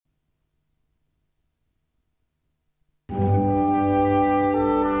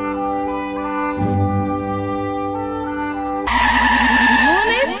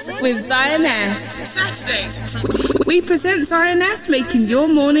with Xioness. Saturdays from... We present Xioness, making your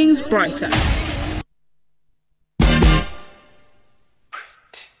mornings brighter.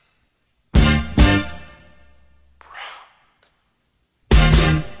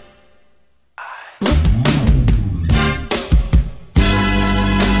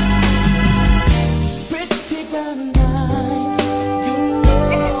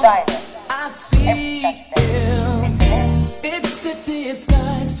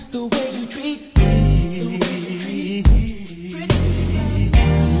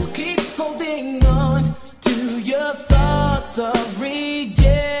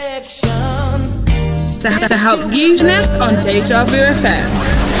 To help Xioness on Deja Vu FM.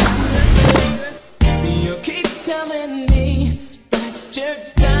 You keep telling me that your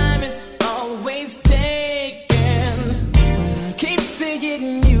time is always taken. Keep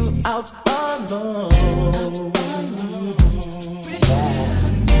seeing you out alone.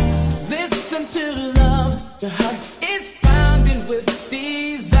 Listen to love, your heart is pounding with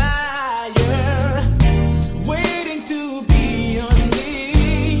desire, waiting to be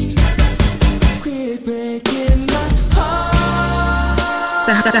unleashed. Quit breaking my heart.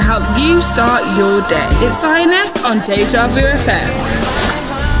 To help you start your day. It's Xioness on Deja Vu FM.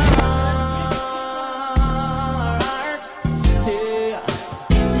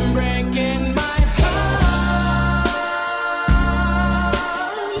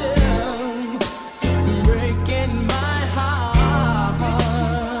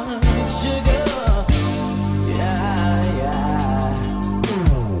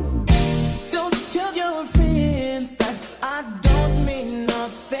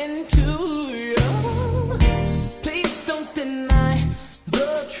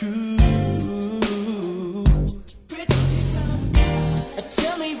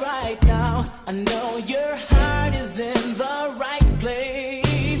 I know your heart is in the right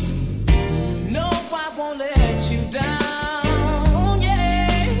place. No, I won't let you down. Yeah.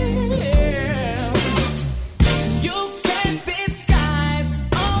 You can't disguise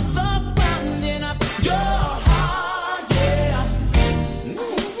all the bonding of your heart. Yeah.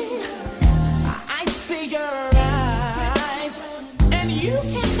 I see your eyes, and you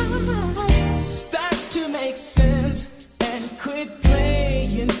can start to make sense and quit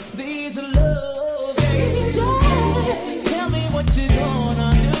playing these love. Tell me what you gonna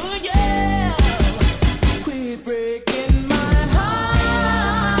do, yeah. Quit breaking my heart.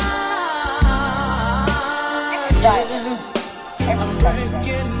 This is Xioness.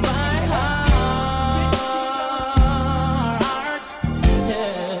 Breaking my heart.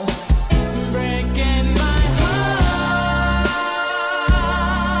 Yeah. Breaking my heart.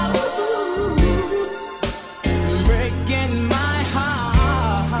 Breaking my heart.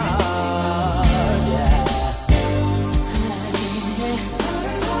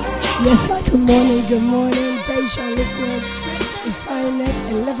 Yes, good morning, Deja listeners. It's Xioness,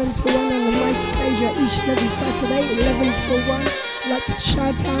 11 to 1 on the Mighty Deja each and every Saturday, 11 to 1. I'd like to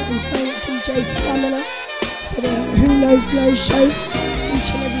shout out and thank DJ Stamina for the Who Knows No show each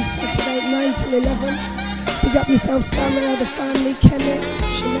and every Saturday, 9 till 11. Pick up yourself, Stamina, the family, Kemet,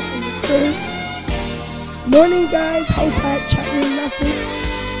 Jeanette and the crew. Morning, guys. Hold tight, chat room massive.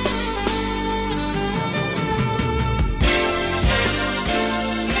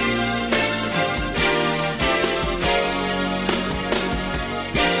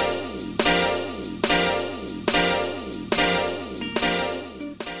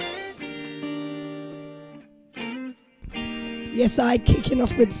 Yes, I kicking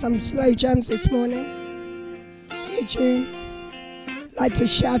off with some slow jams this morning. Here, tune. Like to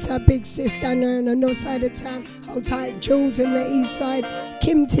shout out big sis down there on the north side of town. Hold tight, Jules in the east side.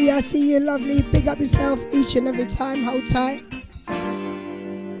 Kim T, I see you, lovely. Big up yourself each and every time. Hold tight.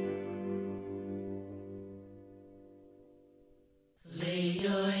 Lay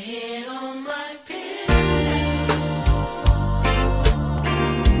your head on my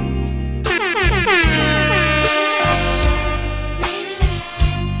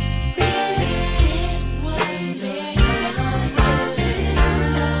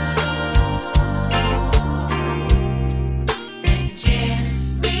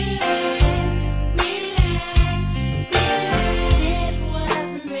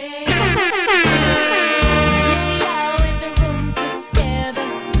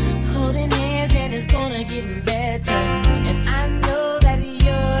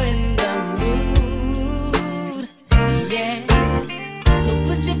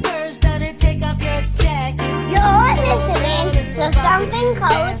something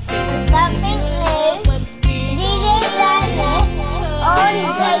cold and something new. DJ Xioness on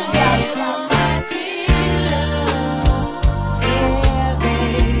Deja.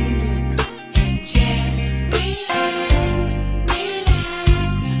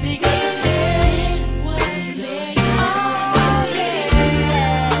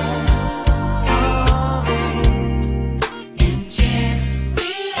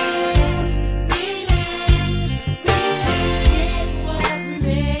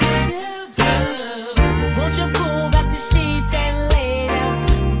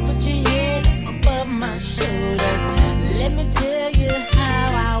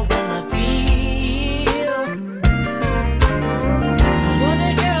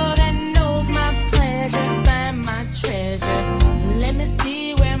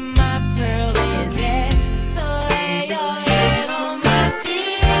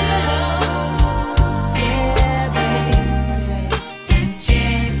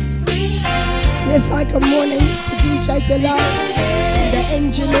 Yes, hi, good morning to DJ Deluxe, the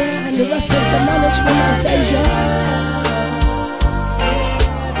engineer and the rest of the management of Deja.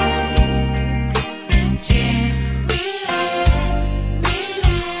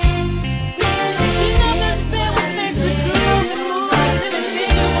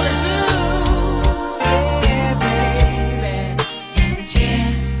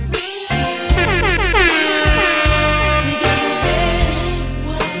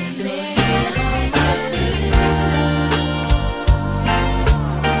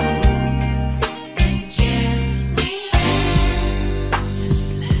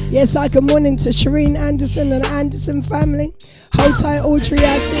 Yes, hi, good morning to Shireen Anderson and the Anderson family. Hold tight, Audrey,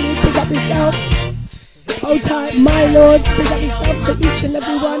 I see you. Pick up yourself. Hold tight, my lord. Pick up yourself to each and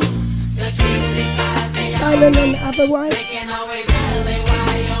every one. Silent and otherwise.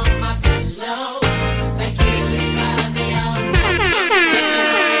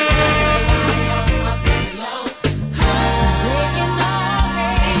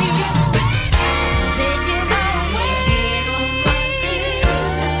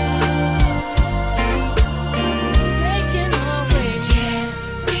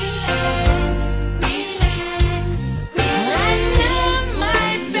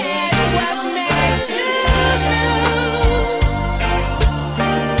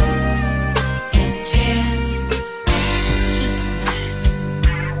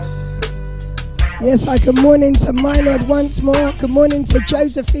 Yes, hi, good morning to my lord once more. Good morning to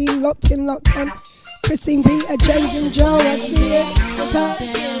Josephine, locked in, locked on. Christine, Peter, James and Joe, I see it. What's up?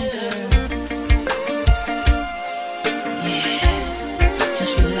 Yeah,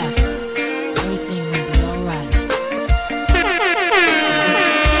 just relax. Everything will be alright.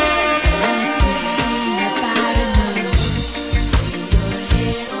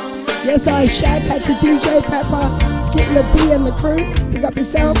 Yes, I shout out to DJ Pepper, Skip LeB and the crew. Pick up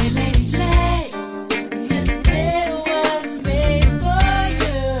yourself.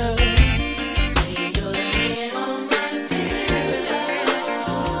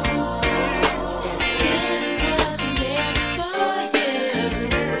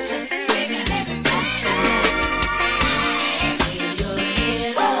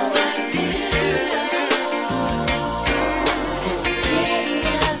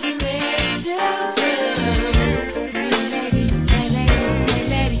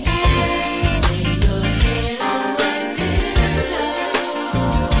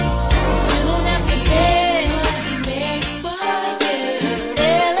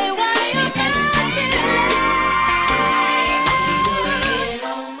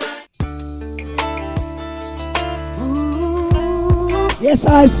 Yes,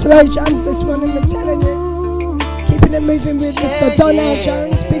 I slow jams this one, I'm telling you. Keeping it moving with Mr. Donald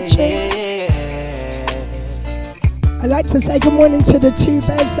Jones, big tune. I'd like to say good morning to the two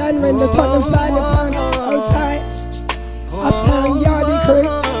Bears and we're in the Tottenham side of town. Hold tight. Uptown Yardie crew.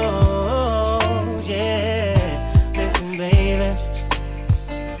 Yeah, listen, baby.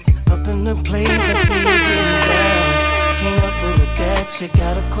 Up in the place, I see you getting down. Came up with that, you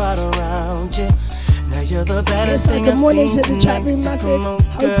got a crowd around you. Now you're the baddest thing good morning I've to the seen chat room, massive.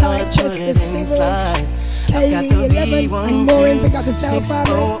 Hold tight, Chester, Cyril, Kaylee, 11, and Maureen. Pick up yourself,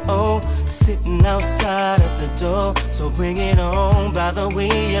 family. Sitting outside at the door, so bring it on. By the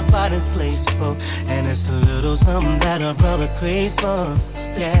way, your body's placed for, and it's a little something that a brother craves for.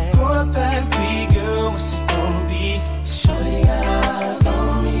 Yeah. It's 3:15, girl, what's it gonna be? Shorty got eyes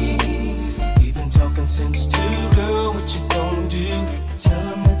on me. We've been talking since 2, girl, what you gonna do? Tell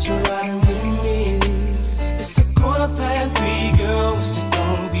them that you're riding with me. It's 3:15, girl, what's it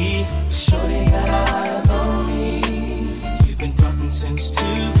gonna be? Shorty got eyes on me. You've been frontin' since 2,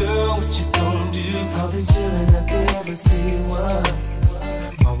 girl, what you gonna do? I'll be chillin' at the embassy, what?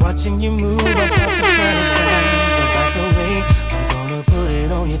 While watching you move, I start to fantasize about the way I'm gonna put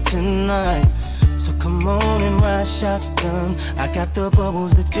it on you tonight. So come on and ride shotgun. I got the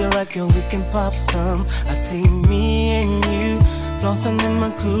bubbles, if you like it, we can pop some. I see me and you flossing in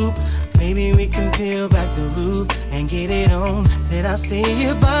my coupe. Maybe we can peel back the roof and get it on. Did I see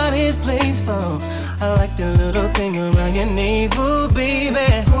your body's place for? I like the little thing around your navel, baby.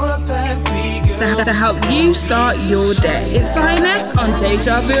 To help you start your day, it's Xioness on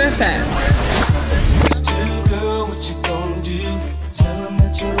Deja Vu FM. Girl, what you gonna do? Tell them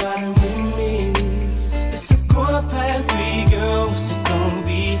that you're riding with me. It's 3:15, girl, what's it gonna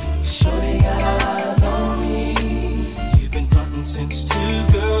be? Shorty got eyes on me. You've been frontin' since 2,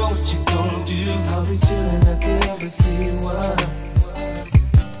 girl, what you gonna do? I'll be chillin' at the embassy, what?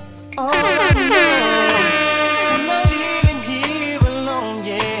 Oh, no, I'm not leaving here alone,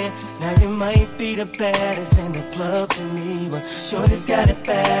 yeah. Now you might be the baddest in the club to me, but shorty's got it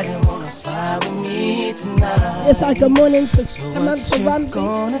bad and wanna fly with me. Yes, I good morning to Samantha Ramsey.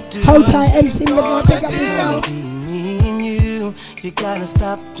 Hold tight, MC Midnight, pick up yourself. You gotta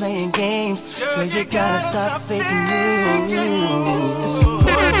stop playing games, girl. You gotta stop faking moves.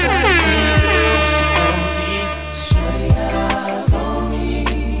 Shorty got eyes on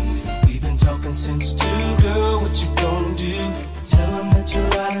me. We've been talking since 2, girl. What you gonna do? Tell them that you're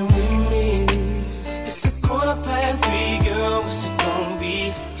riding with me. It's 3:15, girl. What's it gonna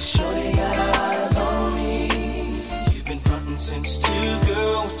be? Shorty got eyes on me. You've been frontin' since 2,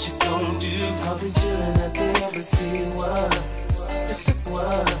 girl. What you gonna do? I'll be chillin' at the embassy. What? It's a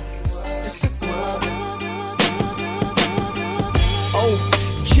what? It's a what?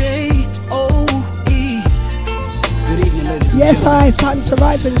 O-J-O-E. Good evening, ladies. Yes, it's time to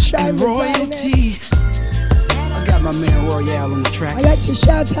rise and shine with royalty. I got my man Royale on the track. I like to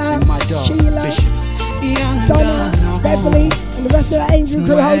shout out my dog, Sheila, Donna, Beverly, and the rest of the Angel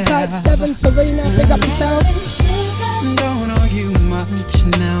crew. Hold tight, 7, Serena, pick up yourself. Don't argue much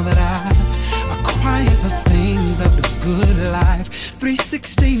now that I've acquired the things of the good life.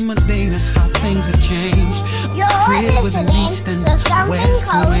 360 Medina, how things have changed. A crib with an east and west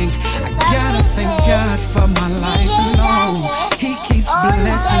wing. I gotta thank God for my life. No, He keeps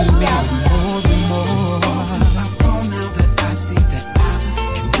blessing me with more and more. Oh, now that I see that I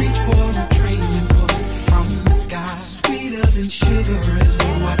can reach for a dream and pull it from the sky. Sweeter than sugar is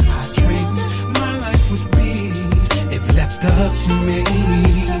what I drink. My life would be if left up to me.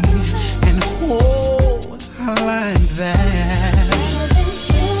 And oh, I like that.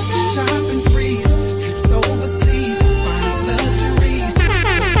 Shopping sprees, trips overseas, finest luxuries. I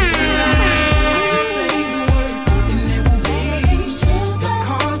just say the word and it will be. The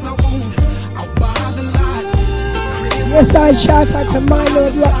cars I want, I'll buy the lot. The crib. Yes, I shout out to my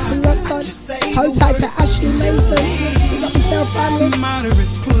Lord Lockton. Hold tight to Ashley Mason. Pick up yourself, family.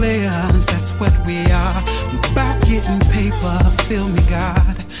 Moderate players, that's what we are. We about getting paper, feel me,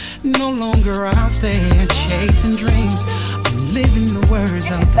 God. No longer out there chasing dreams. I'm living the words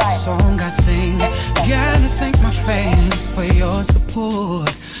of the song I sing. Gotta thank my fans for your support.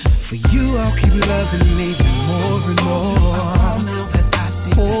 For you, I'll keep loving even more and more. Now that I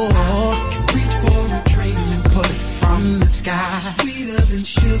see that I can reach for a dream and pull it from the sky. Sweeter than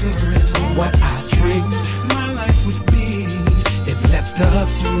sugar is what I drink. My life would be if left up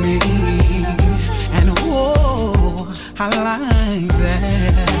to me. And oh, I like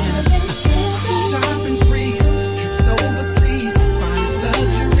that. Shopping sprees, trips overseas, finest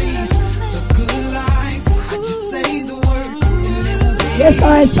luxuries, the good life. I just say the word and it will be. Yes, I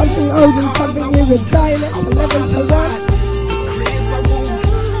had something old and something new with Xioness, 11 to 1. The cribs I want,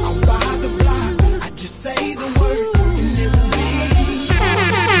 I'll buy the block. I just say the word and it will be.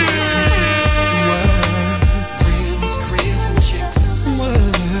 Rims, cribs, and chicks.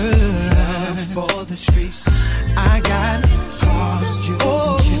 Love for the streets. I got cars,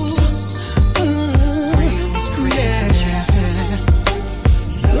 jewels, and chips. Rims, cribs, and chicks.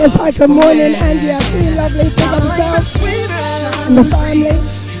 Yes, hi, good morning, Andy. I see you, lovely. Pick up yourself and the family.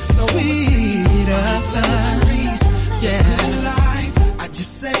 Sweeter luxuries, yeah. Good life, I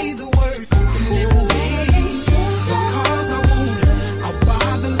just say the word and it will be. The cars I want, I'll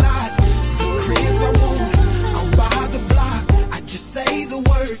buy the lot. The cribs I want, I'll buy the block. I just say the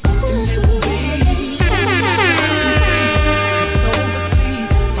word and it will be. Trips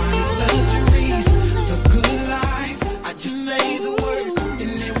overseas, finest luxuries, the good life. I just say the word and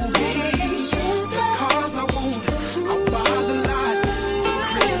it will be. The cars I want, I'll buy the lot. The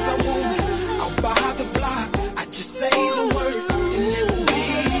cribs I want, I'll buy the block. I just say the word and it will be.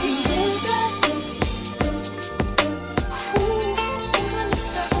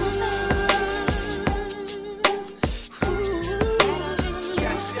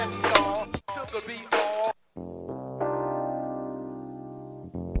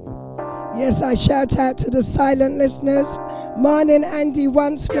 Yes, I shout out to the silent listeners. Morning, Andy,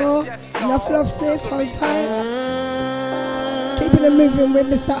 once more. Enough love, sis. Hold tight. Keeping it moving with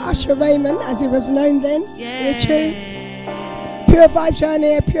Mr. Usher Raymond, as he was known then. Here too. Pure vibes around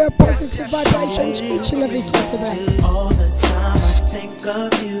here, pure positive vibrations each and every Saturday. All the time I think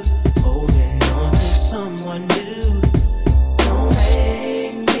of you, holding on to someone new. Don't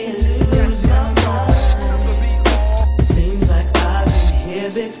make me lose my mind. Seems like I've been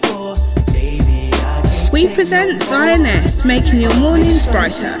here before, baby. I can't. We present Xioness, making your mornings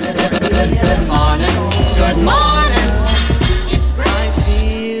brighter. Good morning. Good morning. I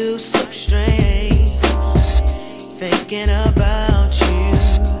feel so strange thinking about you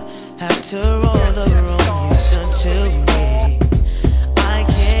after all the wrong you've done to me. I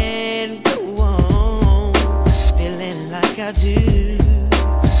can't go on feeling like I do,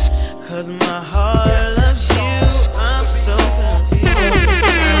 'cause my heart loves you.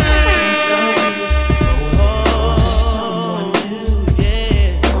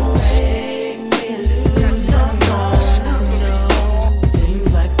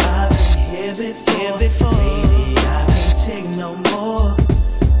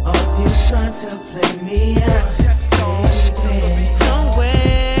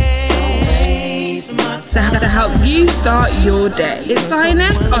 start your day. It's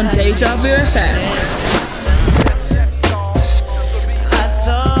Xioness on Deja Vu FM.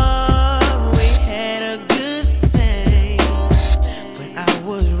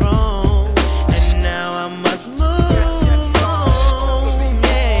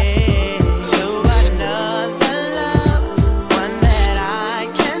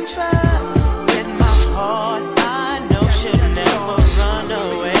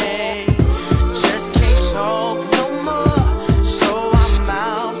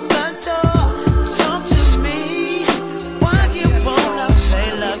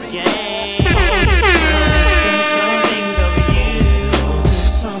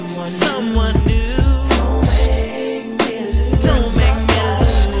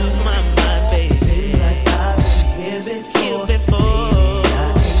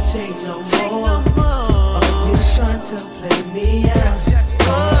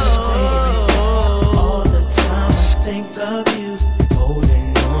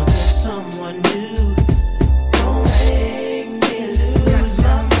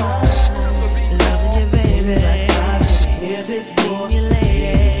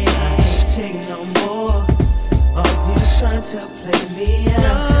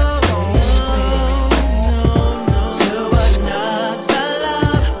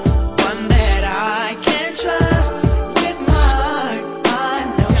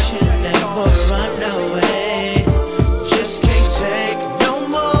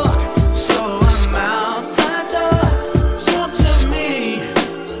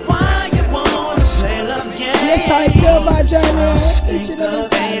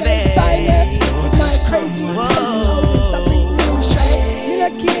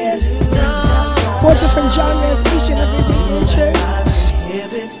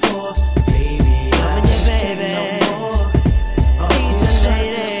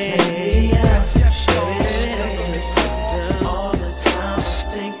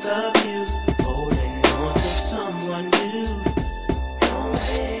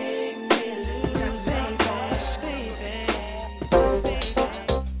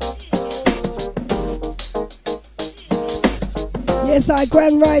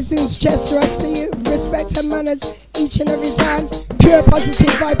 Grand Risings, Chester, I see you. Respect and manners each and every time. Pure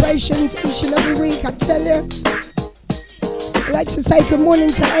positive vibrations each and every week, I tell you. I'd like to say good morning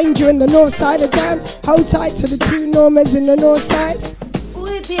to Angel in the north side of town. Hold tight to the two Normas in the north side.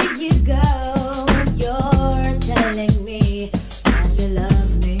 Where did you go? You're telling me that you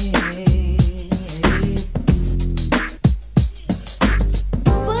love me.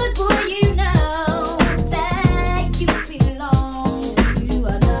 But boy, you know that you belong to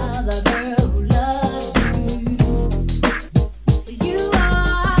another girl who loves you. You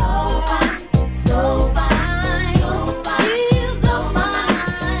are so fine, you blow my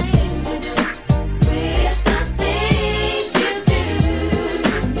mind with the things you do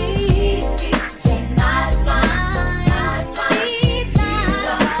to me. She's not fine, she's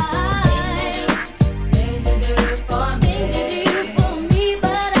not things you do for me,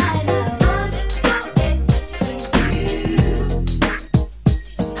 but I know I'm so into you.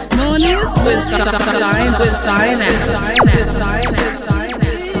 Mornings with Xioness.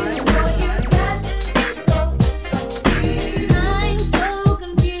 I'm so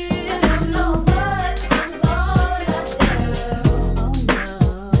confused. I don't know what I'm gonna do. Oh no.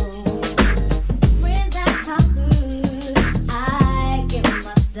 Friends ask how could I give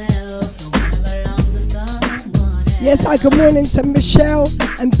myself to wanna belong to someone else. Yes, good morning to Michelle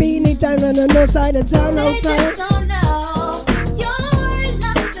and Beanie down on the north side of town. They Hold just tight. don't know your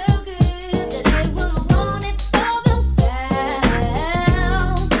love so good that they would want it for themselves.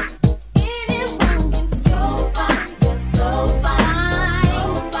 Anyone can so fine, you're so fine,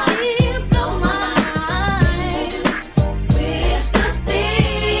 you blow my mind with the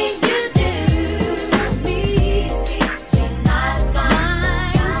things you do to me. She's not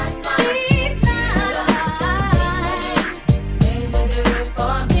fine, she's not fine. Things you do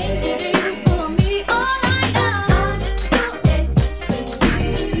for me, all I know.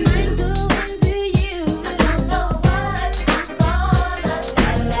 I'm so into you. I don't know what I'm gonna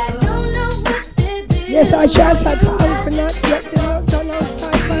do. I don't know what to do. Yes, I shout out to Uncle Nuts, locked in, locked on, hold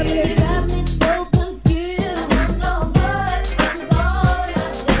tight, family. You got me so confused. I don't know what I'm gonna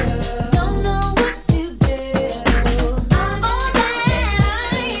do. Don't know what to do. All that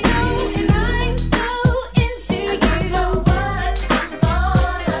I know, and I'm so into you. Don't know what I'm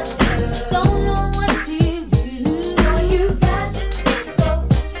gonna do. Don't know what to do. You got me so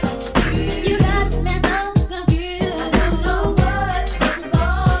confused. You got me so confused. I don't know what I'm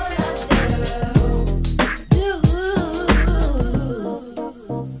gonna do.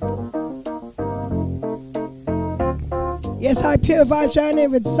 Pure vibes around here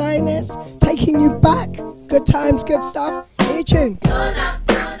with Xioness, taking you back. Good times, good stuff. Hear tune.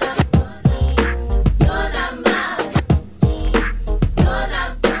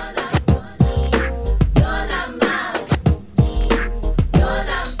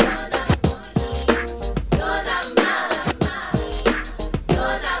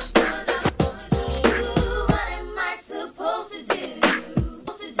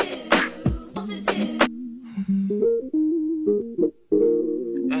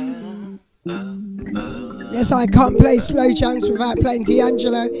 Yes, I can't play slow jams without playing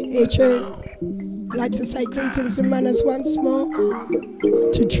D'Angelo. Here tune. I'd like to say greetings and manners once more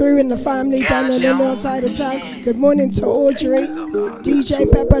to True and the family down on the north side of town. Good morning to Audrey,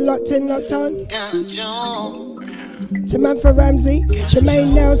 DJ Pepper locked in, locked on. Samantha Ramsey,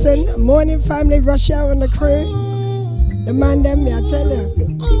 Jermaine Nelson, morning family, Rochelle and the crew. The man them, me I tell you.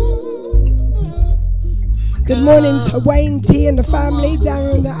 Good morning to Wayne T and the family down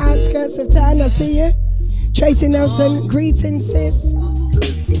on the outskirts of town. I see you. Tracy Nelson, greetings sis.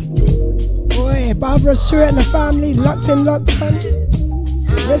 Boy, Barbara Stewart and the family, locked in, locked on.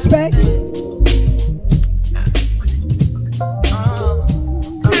 Respect.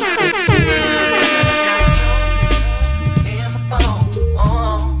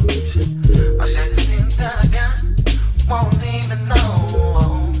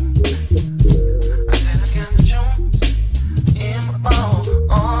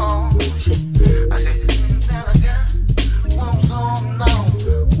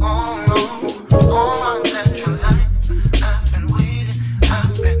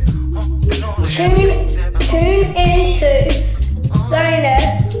 Tune into Xioness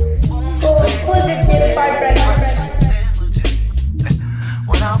for positive vibration.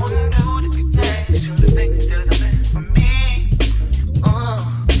 What I wouldn't do to be nice to the things that are meant for me.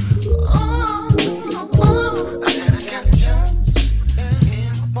 I said I got jumps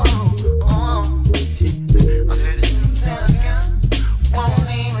in my bowl. I said the things that I got won't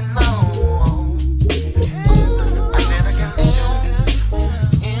even know. I said I got jumps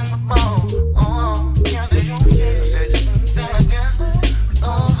in my bowl.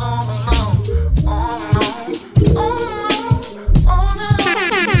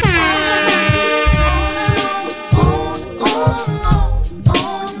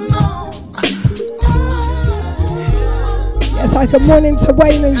 Yes, I good morning to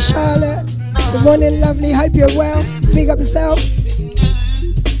Wayne and Charlotte. Good morning, lovely. Hope you're well. Big up yourself.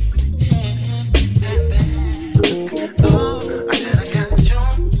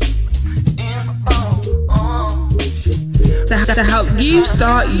 To help you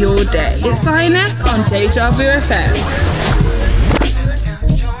start your day. It's Xioness on Deja Vu FM.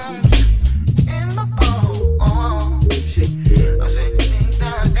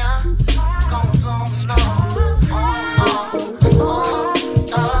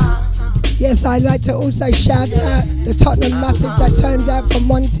 Yes, I'd like to also shout out the Tottenham Massive that turned out for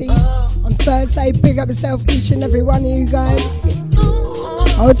Monty on Thursday. Big up yourself, each and every one of you guys.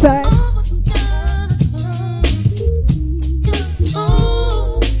 Hold tight.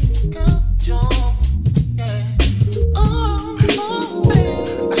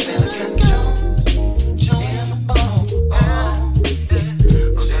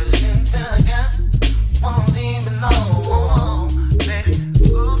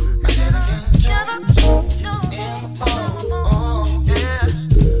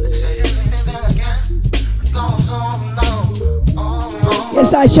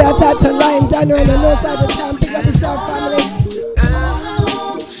 Yes, I shout out to Lion Danner on the north side of town. Pick up yourself, family.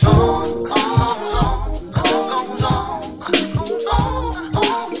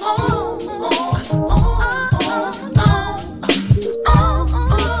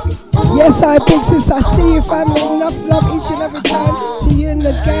 Yes, I big sis, I see you, family. Enough love each and every time to you and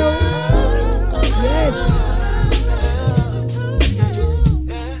the girls. Yes.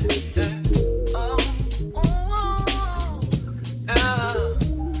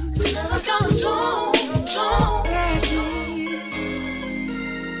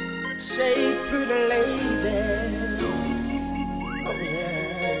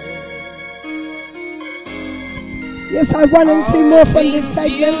 Yes, I one and two more from this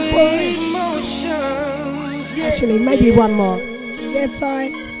segment, boy. Actually, maybe one more. Yes,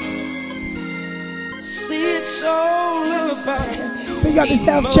 I. See, it's all about. Big up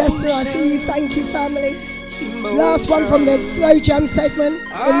yourself, Chester. I see you. Thank you, family. Last one from the slow jam segment.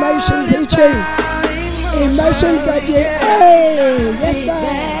 Emotions, he tune. Emotion, got you. Hey, yes, I.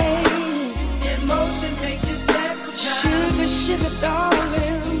 Emotion makes you sad sometimes. Sugar,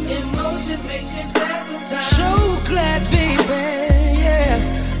 darling. Emotion makes you glad sometimes. So glad, baby, yeah.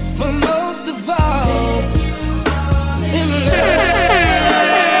 But most of all, in love.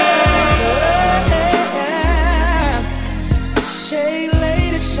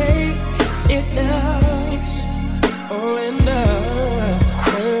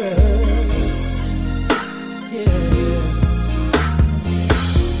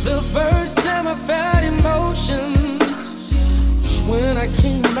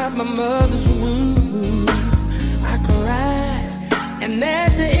 inside my mother's womb. I cried, and at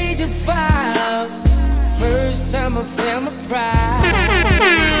the age of 5, first time I felt my pride.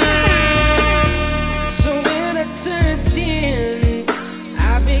 So when I turned 10,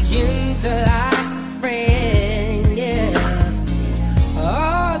 I began to like a friend, yeah.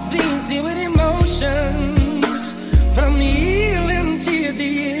 All things deal with emotions, from healing to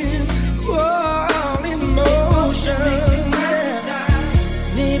the end. All emotions.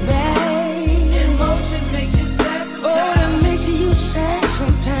 You sad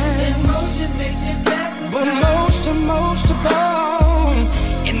sometimes. Emotion makes you bad sometimes. But most of all,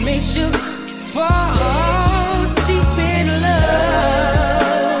 it makes you fall deep in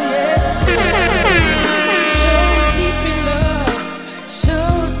love. Yeah. So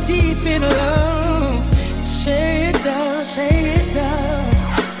deep in love. Say it down,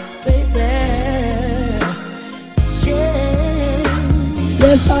 baby. Yeah.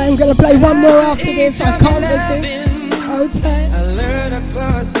 Yes, I am gonna play one more after this. I can't resist. I learned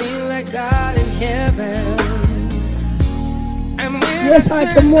about things like God in heaven. Yes, hi,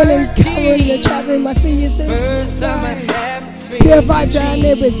 good morning, Carol in the chat room. I see you, sis. Pure vibe down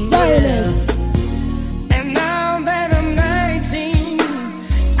there with Xioness. And now that I'm 19,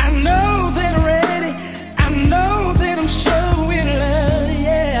 I know that I'm ready. I know that I'm showing love,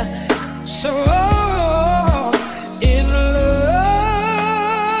 yeah. So in love.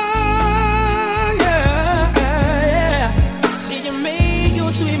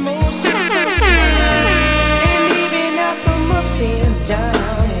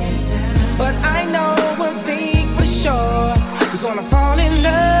 But I know one thing for sure, we're gonna fall in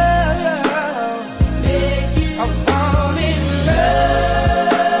love. I'll fall in love.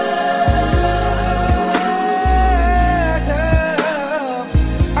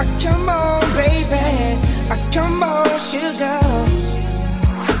 Come on, baby. Come on, sugar.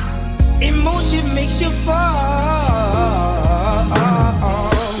 Emotion makes you fall.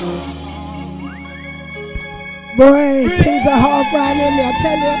 Boy, things are hard right near me, I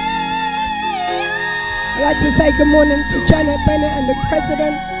tell you. I'd like to say good morning to Janet Bennett and the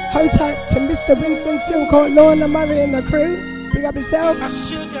President, Hotep, to Mr. Winston Silcourt, Lorna Murray and the crew. Big up yourself.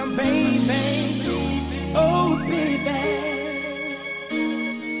 Sugar, baby. Oh, baby.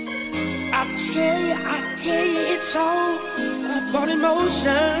 I tell you, it's all about emotions.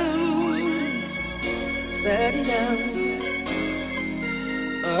 Set it down.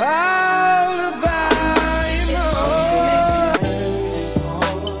 All about.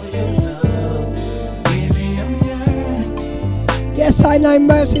 Yes, I know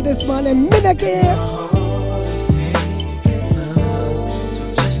Mercy this morning. Minute here.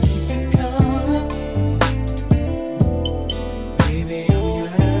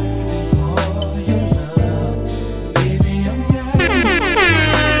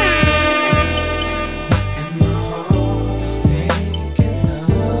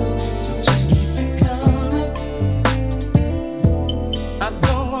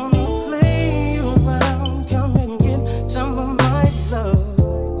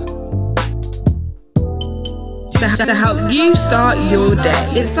 To help you start your day.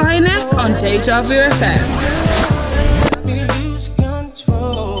 It's Xioness on Deja Vu FM.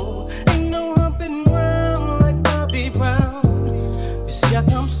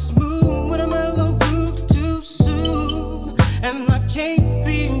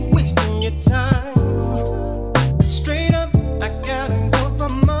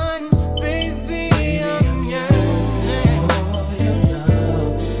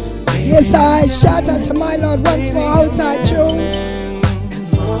 Yes, I shout out to my Lord once more. Hold tight, Jules.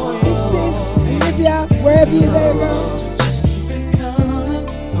 Big sis, Olivia, wherever you there, girl.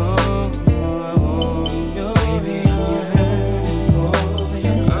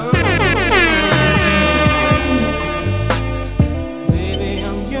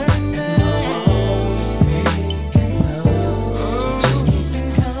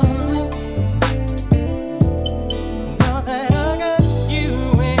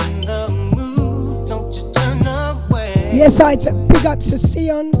 Yes, I big up to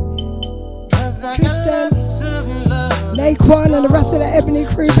Sion, Clifton, Naquan, and the rest of the Ebony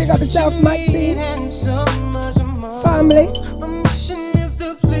crew. Big up yourself, Maxine. Family.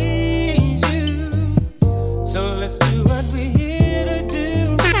 So let's do what we're here to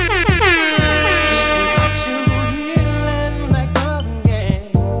do.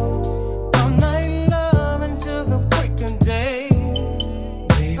 All night love until the break of day.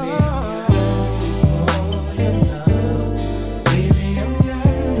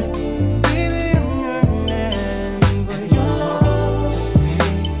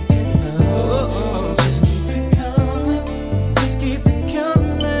 Just keep it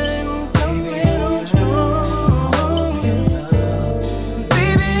coming.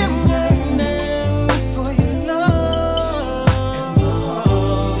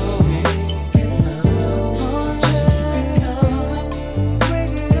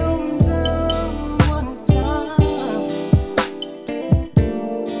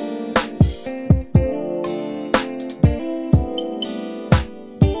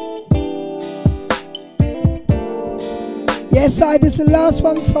 Yes, this is the last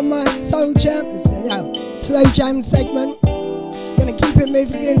one from my soul jam, slow jam segment. Gonna keep it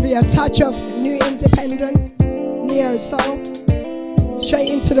moving in with a touch of new independent, neo soul. Straight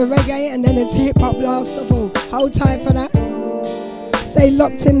into the reggae, and then it's hip hop last of all. Hold tight for that. Stay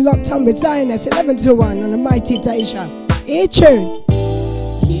locked in, locked on with Xioness, 11 to 1 on the Mighty Deja. Ear tune.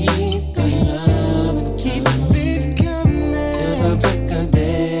 Keep the love, keep it coming till the break of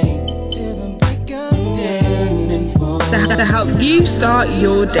day, till the break of day. To help you start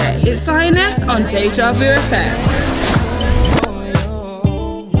your day. It's Xioness on Deja Vu FM.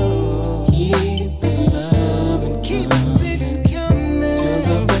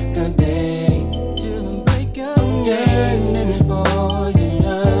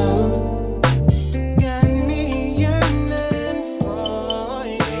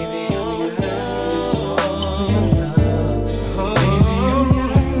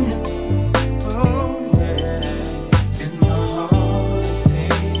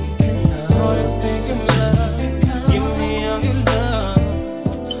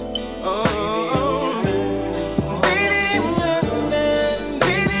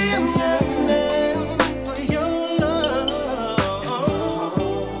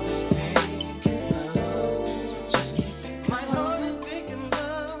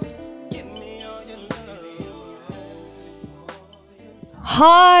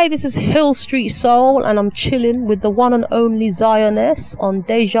 Hi, this is Hill Street Soul, and I'm chilling with the one and only Xioness on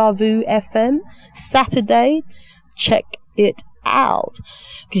Deja Vu FM. Saturday, check it out.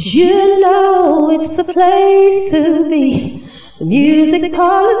 'Cause you know it's the place to be. The music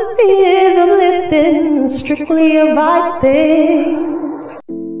policy is uplifting, strictly a vibe thing.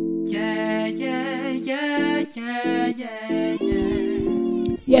 Yeah, yeah, yeah, yeah, yeah, yeah.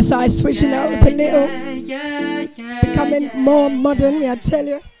 Yes, switching out up a little. Becoming more modern, may I tell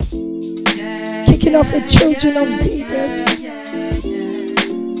you. Kicking off with Children of Jesus.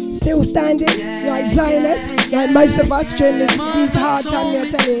 Still standing like Xioness, like most of us during these hard times, may I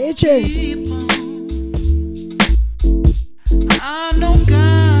tell you. It's you. I know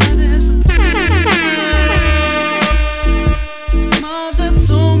God is a Mother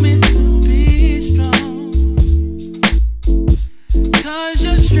told me to be strong, 'cause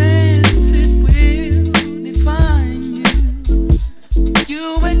your strength it will define you. You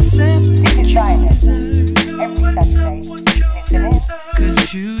accept this is Xioness every Saturday. Listen in.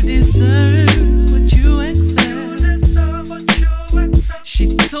 'Cause you deserve what you accept. She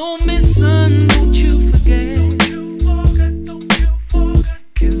told me, son, don't you forget.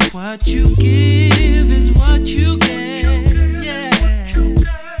 'Cause what you give is what you get. Yeah.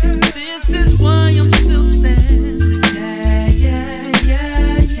 This is why I'm still standing. Yeah, yeah,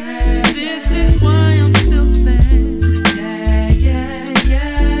 yeah, yeah. This is why I'm still standing. Yeah, yeah,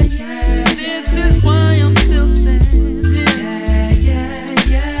 yeah, yeah. This is why I'm still standing. Yeah, yeah,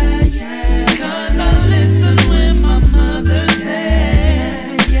 yeah, yeah. 'Cause I listen when my mother said.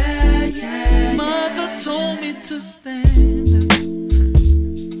 Yeah, yeah. Mother told me to stand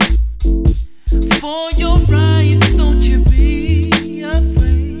for your rights, don't you be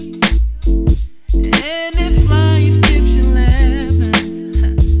afraid. And if life gives you lemons,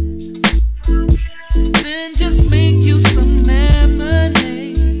 then just make you some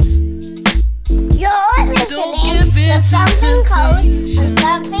lemonade. You're Don't listening give in to to something cold and temptation.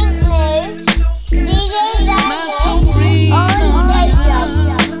 something new. DJ It's not so Xioness green on on Deja.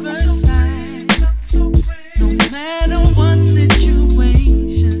 the other side. No matter what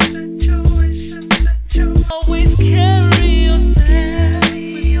situation, always carry yourself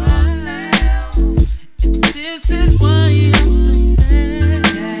with pride. And this is why I'm still standing.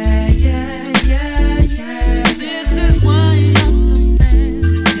 Yeah, yeah, yeah, yeah. This is why I'm still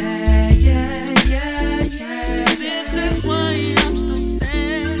standing. Yeah, yeah, yeah, yeah. This is why I'm still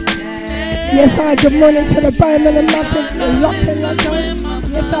standing. Yes, good morning to the Bowman and Massive. You're locked in, locked on.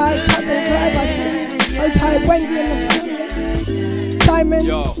 Yes, Cousin Clive, I see you. Hold tight, Wendy and the family. Simon.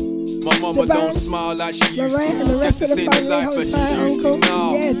 Yo, my mama Savannah, don't smile like she used Lorraine, to. and the rest of the This ain't family. life Hold that she tight, used to Uncle.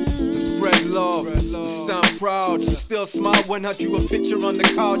 now. Yes. To spread love, and stand proud. She still smile when I drew a picture on the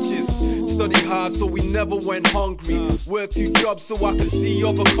couches. Study hard so we never went hungry. Work 2 jobs so I could see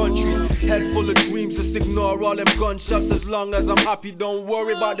other countries. Head full of dreams, just ignore all them gunshots. As long as I'm happy, don't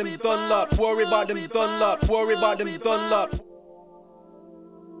worry about them done lot. Worry about them done lot. Worry about them done lot.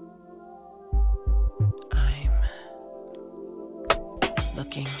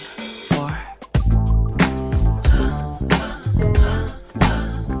 Looking for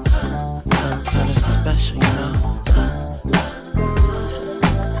some kind of special, you know.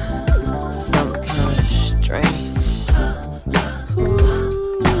 Some kind of strange.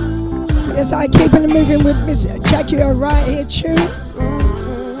 Yes, I keep it moving with Miss Jackie right here, tune.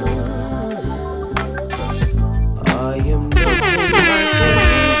 I am nothing like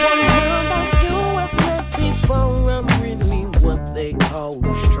anyone like you have met before. I'm really what they call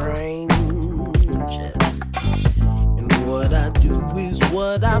strange. And what I do is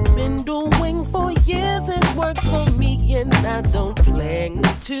what I've been doing for years. It works for me and I don't plan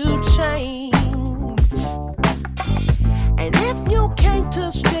to change. And if you can't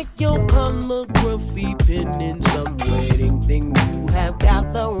to stick your calligraphy pen in some wedding thing, you have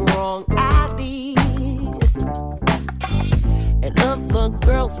got the wrong idea. And other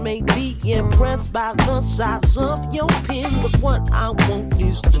girls may be impressed by the size of your pen, but what I want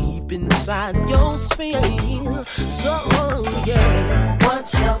is deep inside your sphere. So yeah,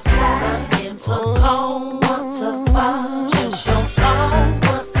 what's your side into cold? What's a far? Just your phone.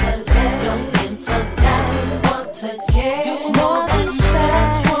 What's a let your intellect? What to get? You more than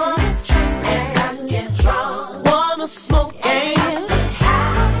sex, wanna drink and I get drunk. Wanna smoke and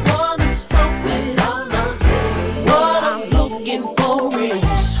wanna smoke with all those things. What I'm looking for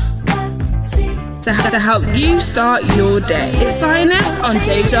is to help you start your day. It's Xioness on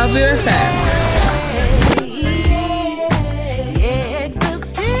Deja Vu FM.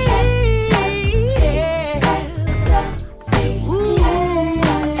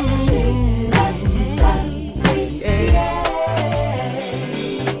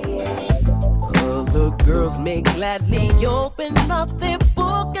 May gladly open up their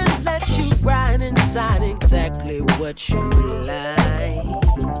book and let you write inside exactly what you like.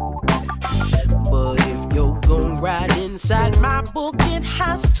 But if you're gonna write inside my book, it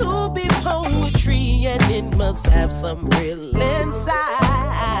has to be poetry and it must have some real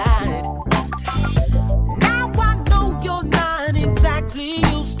inside. Now I know you're not exactly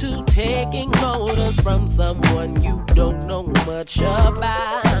used to taking orders from someone you don't know much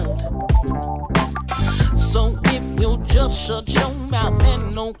about. So if you'll just shut your mouth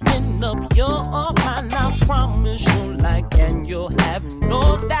and open up your mind, I promise you'll like and you'll have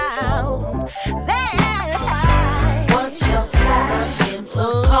no doubt that I want your side into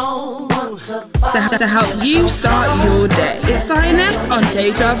cold. To help you start your day. It's Xioness on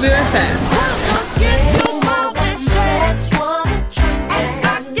Deja Vu FM.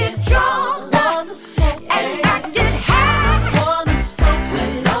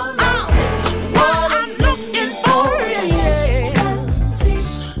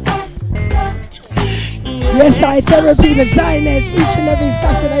 Yes, I therapy with Xioness each and every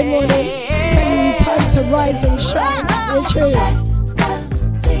Saturday morning, telling you time to rise and shine. You're true.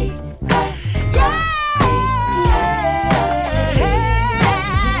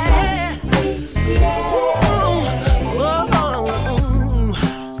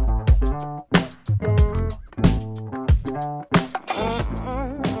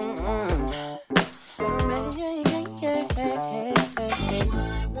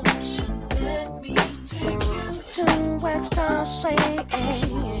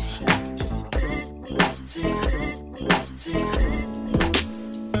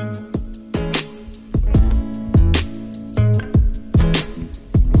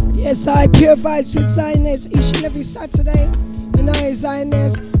 Yes, I pure vibes with Xioness each and every Saturday. You know,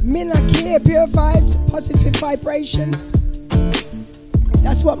 Xioness, Minaki, pure vibes, positive vibrations.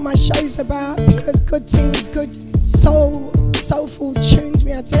 That's what my show's about. Pure good things, good soulful tunes,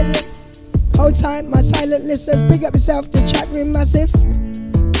 me I tell you. Hold tight, my silent listeners, big up yourself, the chat room massive.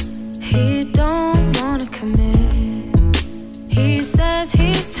 He don't wanna commit. He says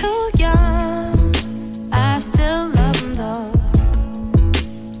he's too young. I still love him though.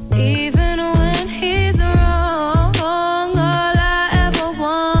 Even when he's wrong, all I ever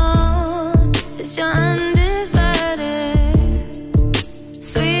want is your undivided,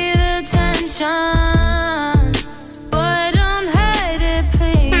 sweet attention. Boy, don't hide it,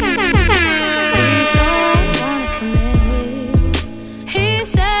 please. He don't wanna commit. He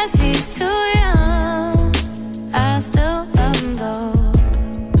says he's too young. I still love him though.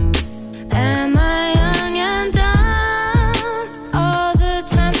 Am I young and dumb? All the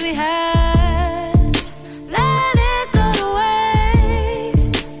times we had, let it go to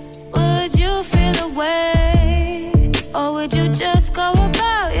waste. Would you feel away, or would you just go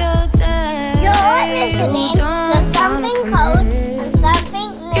about your day? You're listening to something cold and something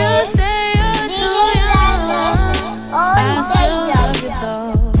new. You say you're too young. I still love you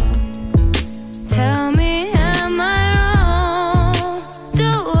though. Tell me, am I wrong? Do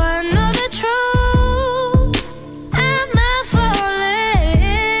I know the truth? Am I falling?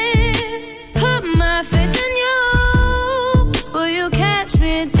 Put my faith in you. Will you catch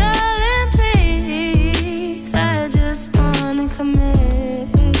me, darling, please? I just wanna commit.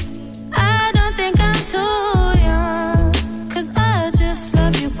 I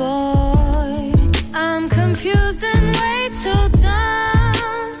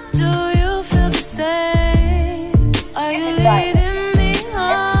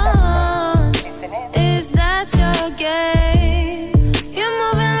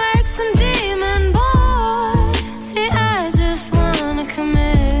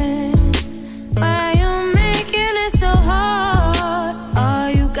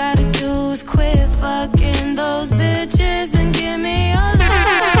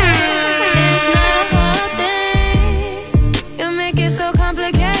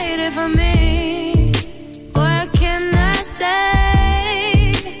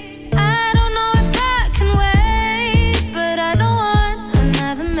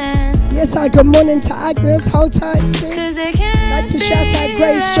Yes, hi, good morning to Agnes. Hold tight, sis. Like to shout out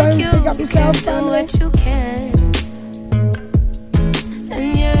Grace Jones. Big up yourself, family.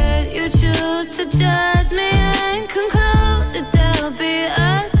 And yet you choose to judge me and conclude that there'll be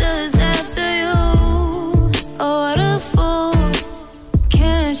others after you. Oh, what a fool.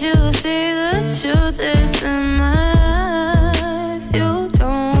 Can't you see the truth is in my eyes? You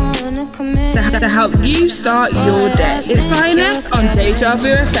don't wanna commit To help you start your day. It's Xioness on Deja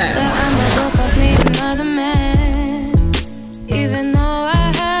Vu FM. Another man, even though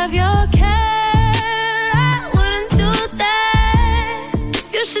I have your care, I wouldn't do that.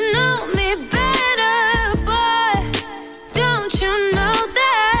 You should know me better, boy. Don't you know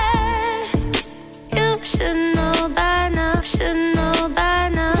that? You should know by now. Should know by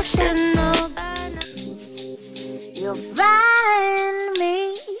now. Should know by now. You'll find me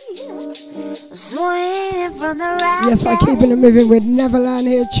swinging from the right. Yes, I keeping it moving with Neverland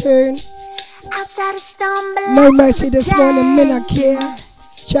here tune. No Mercy this morning, Minna Kia.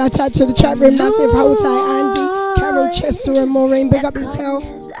 Shout out to the chat room, massive. Hold tight, Andy, Carol, Chester, and Maureen. Big up yourself.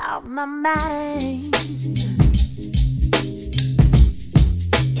 Off my mind.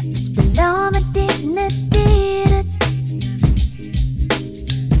 Below my dignity.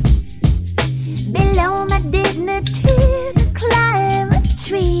 Below my dignity to climb a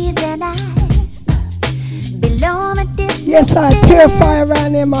tree that I. Below my dignity. Yes, I purify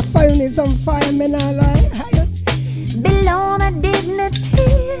around here. My phone is on fire, man. I like. Below my dignity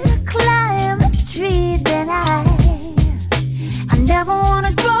to climb a tree that I never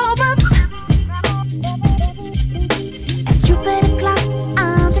wanna grow up. A stupid clock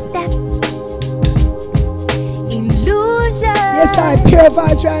on the death illusion. Yes, I pure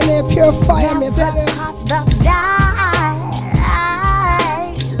vibes around here. Pure fire, me tell you.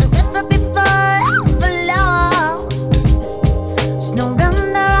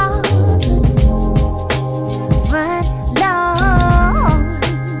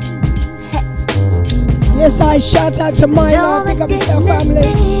 Yes, I shout out to my love, pick up yourself, family.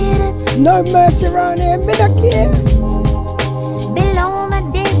 No mercy around here, Minna Kia. Below my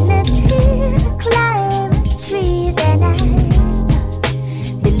dignity, climb a tree that I.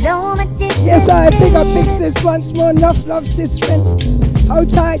 Below my dignity. Yes, I pick up big sis once more. Enough love, sister. Hold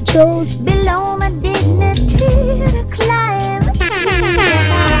tight, Jules. Below my dignity, to climb a tree that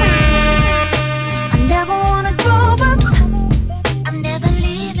I never wanna grow up. I'm never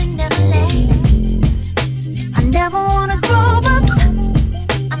leaving, never leaving. I never wanna grow up.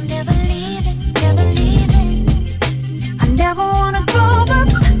 I'm never leaving, never leaving. I never wanna grow up.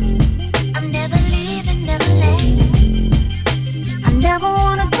 I'm never leaving, never leaving. I never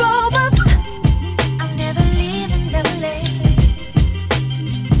wanna grow up. I'm never leaving, never leaving.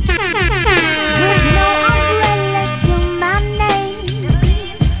 With no umbrella to my name,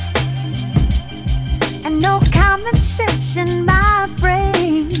 and no common sense in my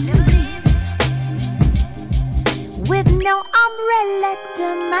brain. With no umbrella to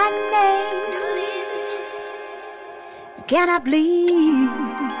my name, can I please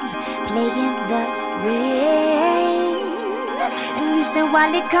play in the rain? And you say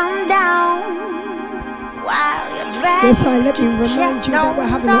while it come down, while you're dragging. Yes, I let me remind you that we're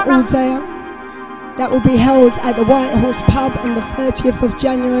having an all-day that will be held at the White Horse Pub on the 30th of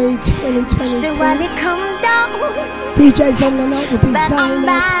January 2022. Say while it come down, DJs on the night will be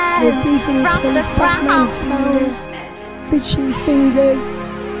Xioness, with Beefington, Fat Man Sound, Richie Fingers,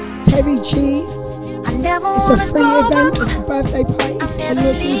 Terry G. It's a free event, it's a birthday party for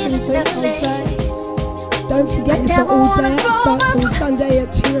Lord Beefington all day. Don't forget it's an all day, it starts on Sunday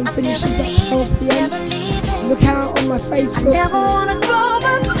at 2 and finishes at 12 PM. Look out on my Facebook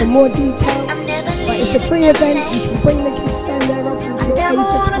for more details. But it's a free event, you can bring the kids down there up until 8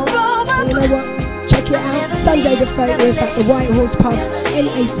 o'clock. So you know what, check it out, Sunday the 30th at the White Horse Pub,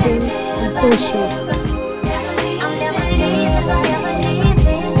 N18 in Foreshore.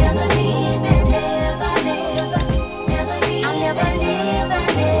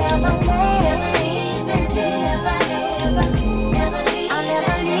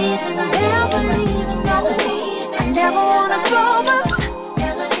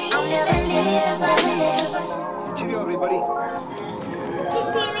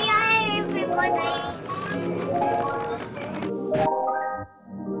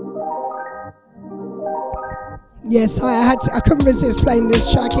 Yes, I couldn't resist playing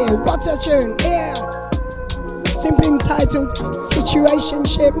this track here. What a tune, yeah. Simply entitled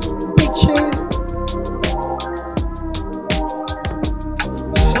Situationship, big tune.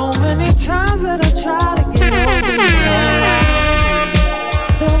 So many times that I try to get over you.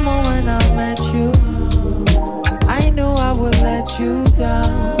 The moment I met you, I knew I would let you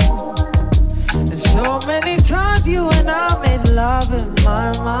down.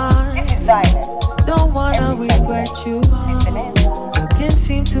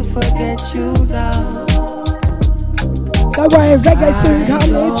 with you, love. Don't worry, reggae soon come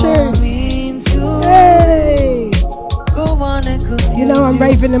near tune. Hey! Go on and confuse you know I'm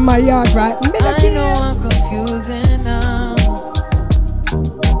raving in my yard, right? I know I'm confusing now.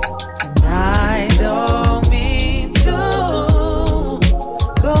 And I don't mean to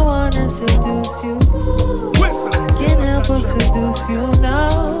go on and seduce you. I can't help but seduce you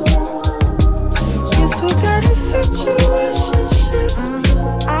now. Yes, we got a situationship.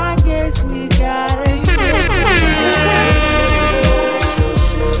 I guess we got a situationship.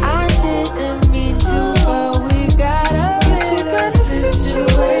 I didn't mean to, but we got a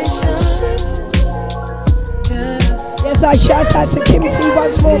situationship. Yes, I shout out to Kim T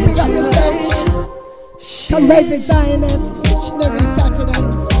once more. Big up yourself. Come rave with Xioness each and every Saturday.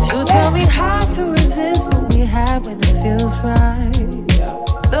 So tell me how to resist what we have when it feels right.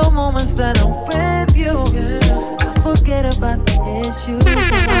 The moments that I'm with you, I forget about the issues. Too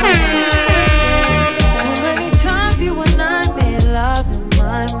many times you and I made love in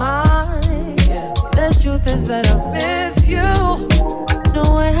my mind. The truth is that I miss you. No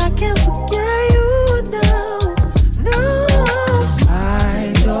way I can forget you now. No,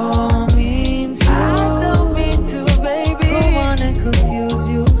 I don't mean to. Baby. Go on and confuse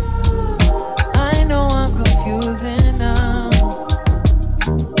you. I know I'm confusing now.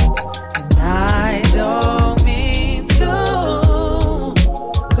 And I don't mean to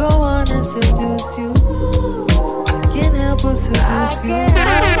go on and seduce you. I can't help but seduce you.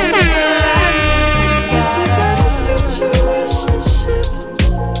 Yes, we got a situationship.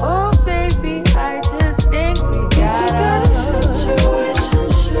 Oh, baby, I just think we got a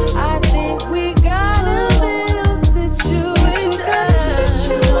situationship. I think we got a little situation. Yes, we got a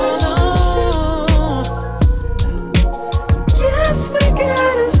situationship. Yes, we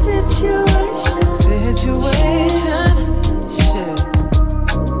got a situation. Shit.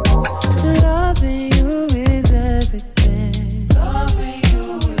 Loving you is everything.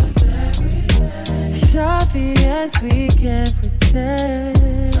 It's obvious we can't pretend.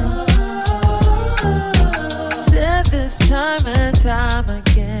 Said this time and time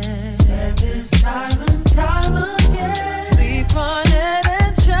again. Sleep on it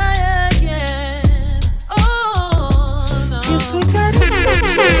and try again. Oh no. Yes, we got a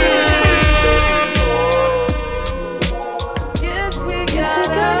situation. Yes, we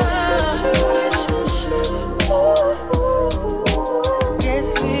got a situation.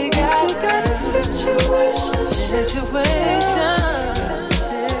 Yes, we got a situation.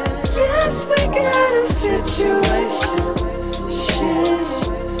 Yes, we got a situation.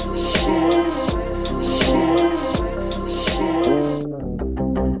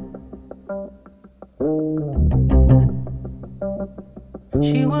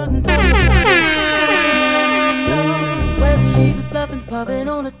 She wouldn't talk about whether she was bluffing, puffing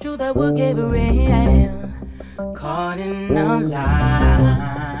on the truth that would give her in. Caught in a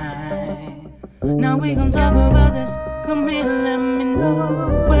lie. Now we gon' talk about this. Come here, let me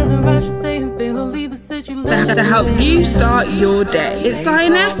know whether I should stay and fail or leave the situation. To help you start your day. It's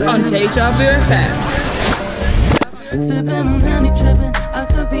Xioness on Deja Vu FM. Sipping on honey, tripping. I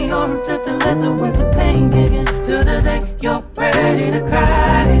took the orange, flipped and let the winter pain kick in. Till the day you're ready to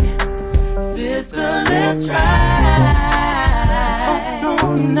cry. Sister, let's try. Oh no,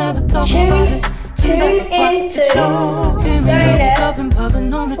 you never talk about it. Tune into Puffin',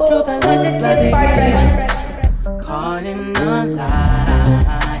 puffin' on the truth, I listen, baby. Caught in a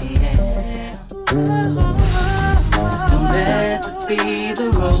lie, yeah. Don't let this be the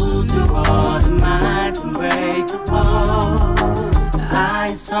road to all demise and break the wall. The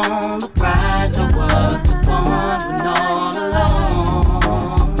eyes on the prize, but was the one when all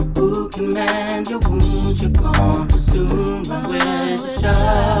alone. Who can mend your wounds? You're gone too soon, run with the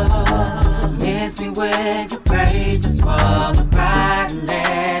show. Miss me with your praises, swallow the pride and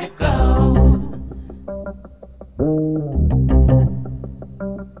let it go.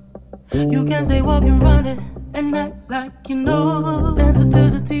 You can stay walking, running, and act like you know. Answer to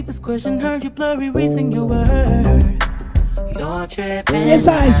the deepest question, heard you blurry, reason your word. You're tripping. Yes,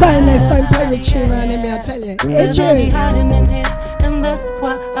 Xioness don't play with you, man. Let me, I tell you. It's you. Hiding in here, and that's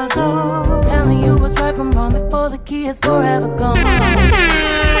why I go. Telling you what's right from wrong before the key is forever gone.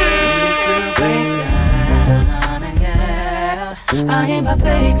 I ain't by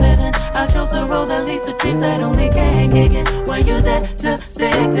fake living. I chose the road that leads to dreams that only can kick in. When you're there to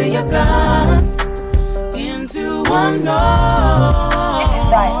stick to your guns into one door.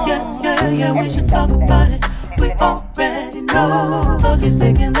 Yeah, we should talk about it. We already know. Look, it's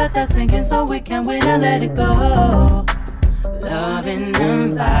sticking, let that sink in so we can win and let it go. Loving them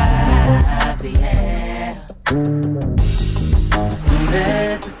vibes, yeah.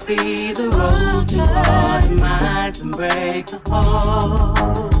 Let this be the road to our demise and break the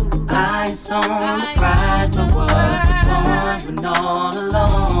hold. Eyes on the prize, but what's the point when all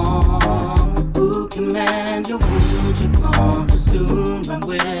alone? Who can mend your wounds? You're gone too soon, run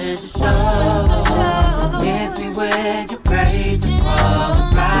with your show. Miss me with your praise, and swallow the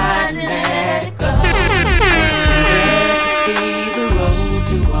pride and let it go. Let this be the road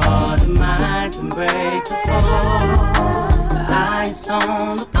to our demise and break the hold. Eyes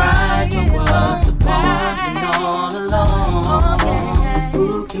on the prize, but what's the point when all alone?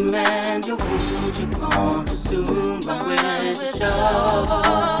 Who can mend your wounds? You're gone too soon, run with your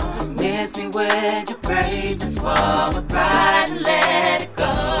show. Miss me with your praise, and swallow pride and let it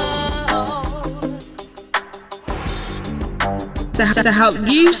go. To help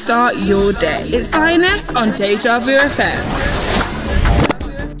you start your day, it's Xioness on Deja Vu FM.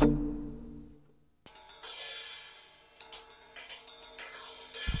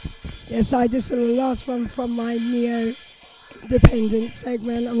 Yes, this is the last one from my neo-dependent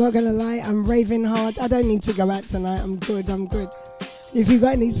segment. I'm not going to lie, I'm raving hard. I don't need to go out tonight. I'm good. If you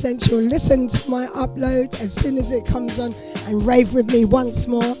got any essential, listen to my upload as soon as it comes on and rave with me once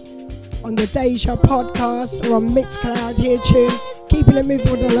more on the Deja podcast or on Mixcloud. Hear tune. Keeping it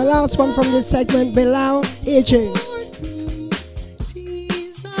moving with the last one from this segment. Bilal, hear tune.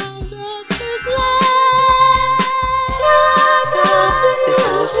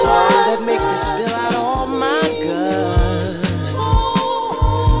 A song that makes me spill out all my guts.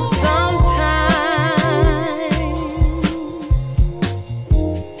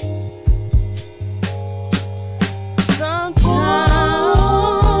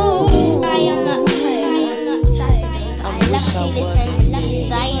 I am not Saturday. I love to listen. I love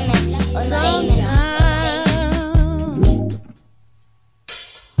Xioness on Xioness.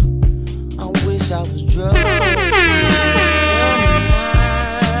 I wish I was drunk.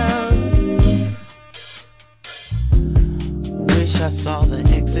 I saw the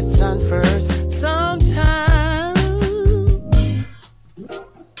exit sign first. Sometime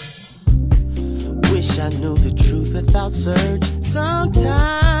wish I knew the truth without search. Sometime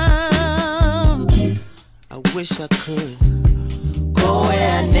I wish I could go where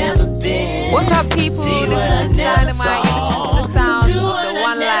I never been. What's up, people? See This what is I never Dynamite. saw. The sound Do of what the I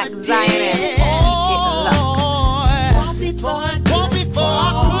one like never Xioness. did. Walk before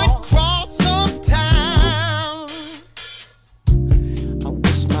I could cross sometime. I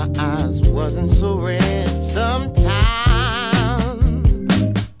wish my eyes wasn't so red sometime.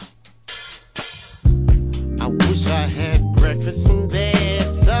 I wish I had breakfast in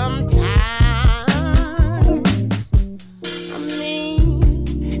bed sometime. I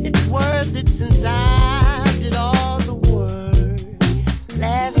mean, it's worth it since I did all the work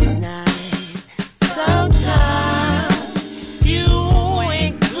last night. Sometimes you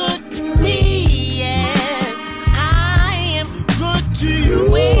ain't good to me, yes, I am good to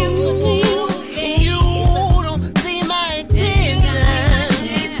you. And you don't see my intention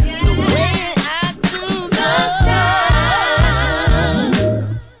the way I do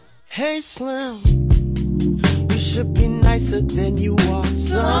sometimes. Hey Slim, you should be nicer than you are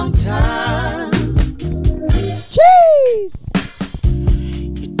sometimes. Jeez!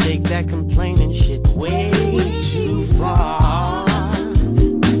 You take that complaining shit way too far.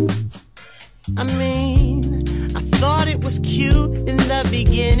 I mean, I thought it was cute in the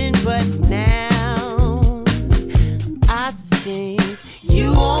beginning, but now I think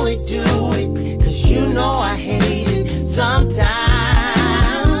you only do it 'cause you know I hate it sometimes.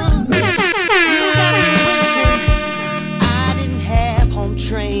 You got me wishing I didn't have home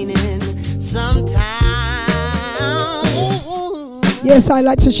training sometimes. Yes, I'd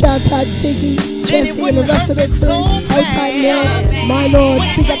like to shout out Ziggy, Jesse, and the rest of the crew. Hold tight, Neil, my lord,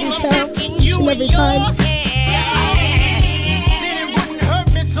 pick up yourself each and every time.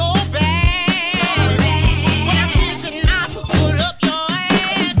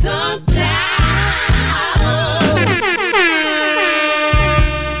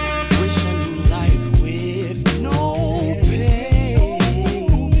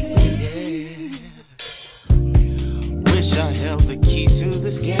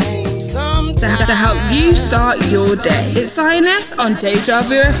 To help you start your day, it's Xioness on Deja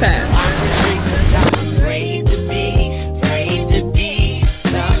Vu FM.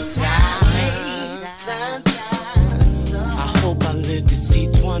 I hope I live to see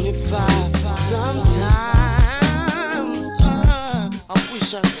 25 sometime. I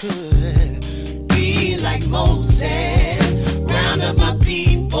wish I could be like Moses, round up my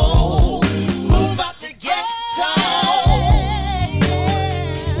people, move out the ghetto,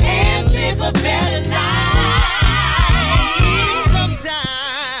 and live a better life. Sometimes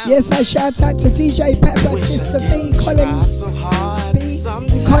Yes, I shout out to DJ Pepper, Sister B, Collins B,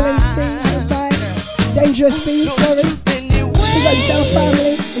 and Collins C, outside. Dangerous B, sorry. Big up yourself,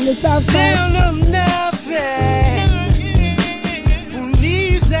 family, in the south side.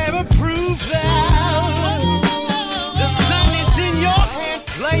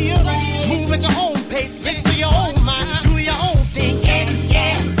 Move at your own pace, listen to your own mind, do your own thing,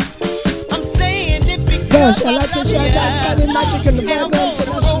 yeah. I'm saying it because Gosh, I like to shout out Styling Magic and the Virgo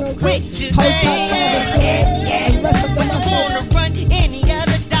International Group, Hold Tight Father Floyd, and the rest of the muscle. wanna run any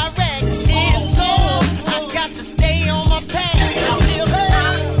other direction, so I got to stay on my path until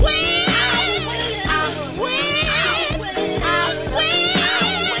I win.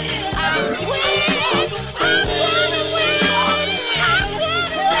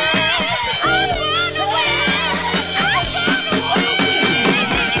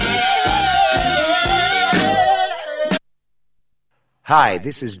 Hi,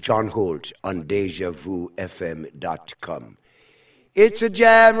 this is John Holt on DejaVuFM.com. It's a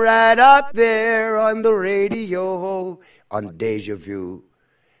jam right up there on the radio on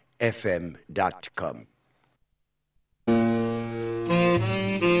DejaVuFM.com. You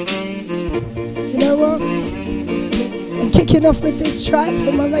know what? I'm kicking off with this track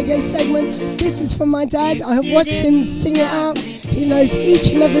for my reggae segment. This is from my dad. I have watched him sing it out. He knows each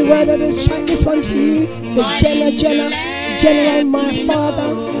and every word of this track. This one's for you, the General, my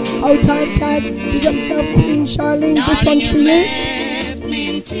father. Hold tight, Dad. Big up yourself, Queen Charlene. This one's for you.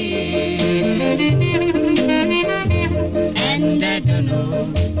 And I don't know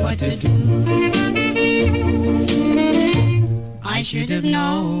what to do. I should have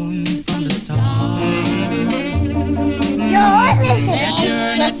known from the start. You're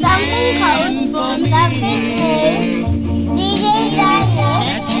listening to something called Something New. DJ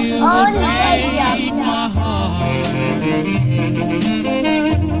Xioness on radio. My heart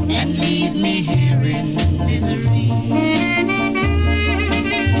and leave me here in misery.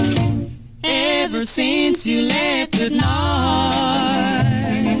 Ever since you left at night,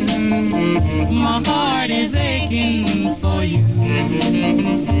 my heart is aching for you.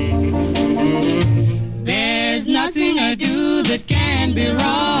 There's nothing I do that can be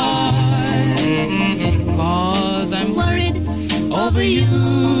right, 'cause I'm worried over you.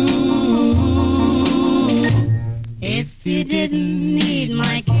 If you didn't need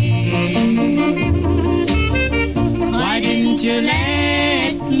my kiss, why didn't you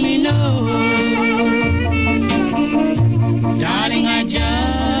let me know? Darling, I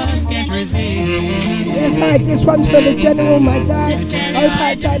just can't resist. Yes, hi, this one's for the General, my dad. Hold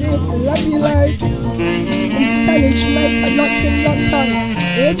tight, Daddy. Love you loads. And Sunny Jamaica, locked in, locked on.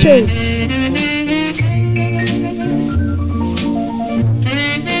 Here too.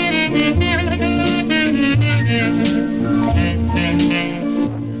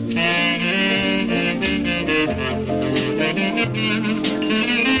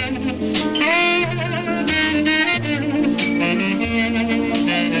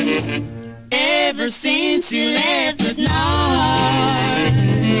 Ever since you left at night,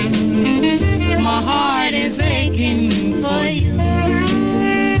 my heart is aching for you.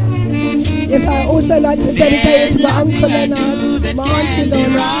 Yes, I also like to dedicate it to my Uncle Leonard, my Auntie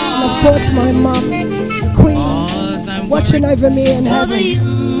Lorna, and of course my mum, the Queen, watching over me in heaven.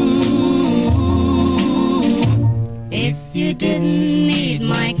 If you didn't need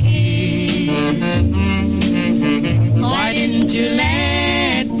my kiss, why didn't you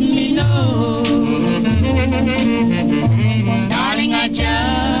let me know? Darling, I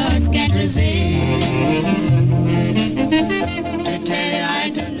just can't resist to tell you I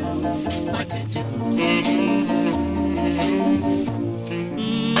don't know what to do.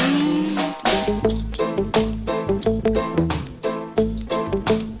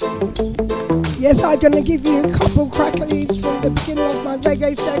 Yes, I'm going to give you a couple cracklies from the beginning of my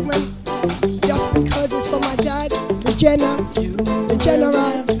reggae segment, just because it's for my dad, the General.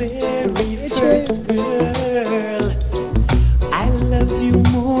 Girl, I loved you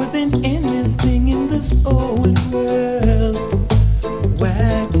more than anything in this old world.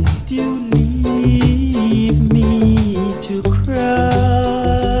 Why did you leave me to cry?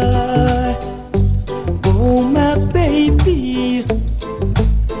 Oh, my baby,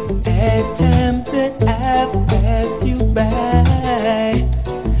 at times that I've passed you by,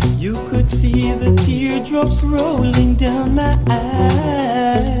 you could see the teardrops rolling down my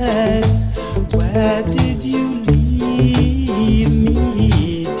eyes. Why did you leave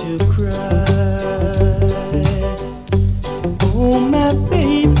me to cry? Oh, my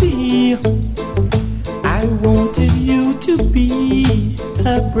baby, I wanted you to be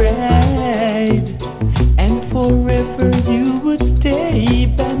a bride, and forever you would stay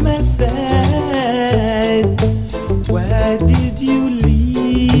by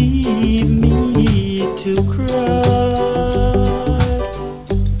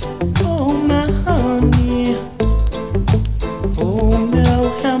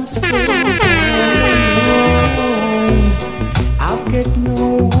so alone. I've got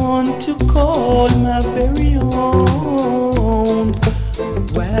no one to call my very own.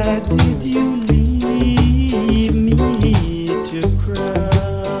 Why did you leave me to cry?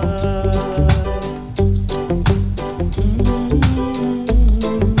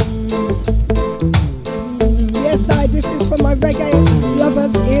 Yes, this is for my reggae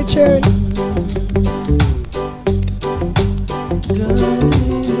lovers, ear tune.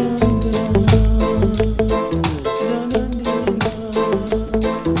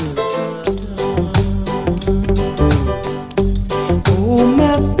 Oh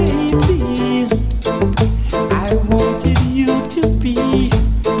my baby, I wanted you to be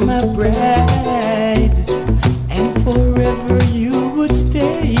my bride, and forever you would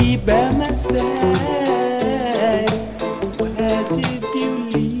stay by my side. Why did you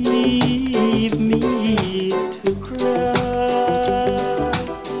leave me to cry?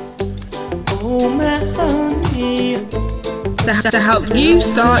 Oh my honey. To help you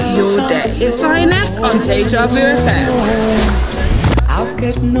start your day. It's Xioness on Deja Vu FM. I've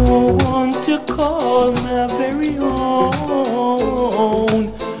got no one to call my very own.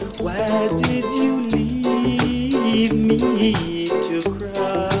 Why did you leave me to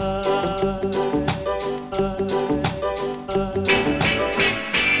cry?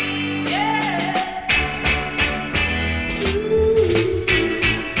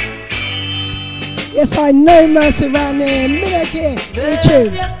 Yes, I know mercy around there. Milky, ear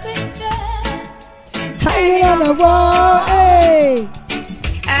tune. Hanging on the wall, hey.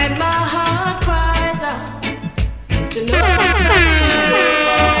 And my heart cries out to know that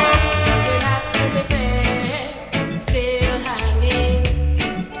does it have to be there, still hanging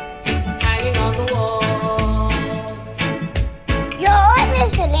on the wall. You're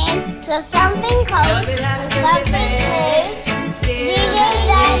listening to something called Does it have to be Something there, New. still DJ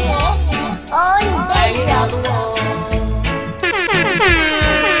Xioness on hanging on the Deja. wall?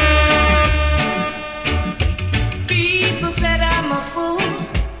 People said I'm a fool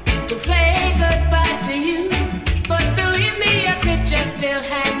to say goodbye to you, but believe me, your picture's still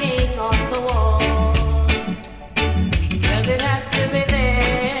hanging on the wall. Does it have to be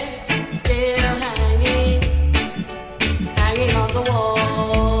there, still hanging on the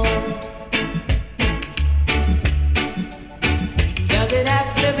wall? Does it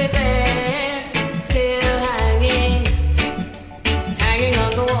have to be there, still hanging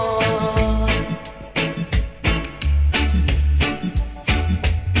on the wall?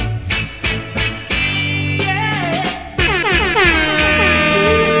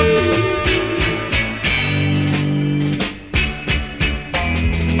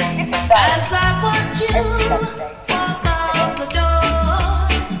 As I watch you walk out the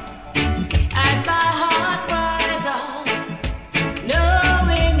door, and my heart cries out,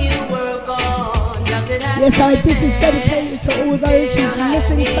 knowing you were gone. Does it have Yes, to be this is there, dedicated to all those who's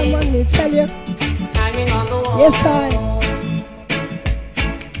missing someone, me tell you. hanging on the wall? Yes,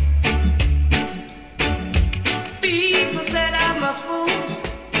 People said I'm a fool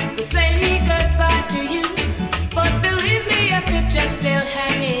to say goodbye to you, but believe me, your picture's still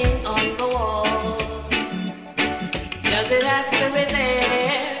hanging on the wall. Does it have to be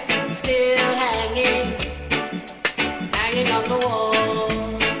there, still hanging on the wall?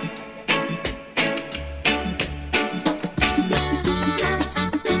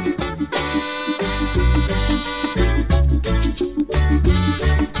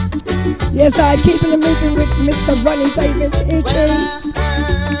 Yes, keeping it moving with Mr. Ronnie Davis, ear tune.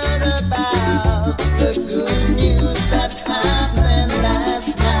 The good news that happened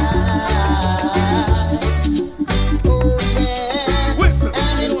last night. Oh yeah,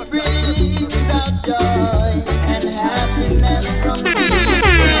 and it brings out joy and happiness from deep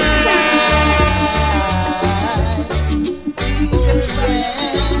inside. Oh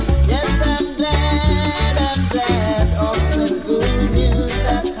yeah, yes I'm glad of the good news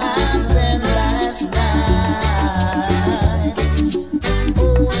that happened last night.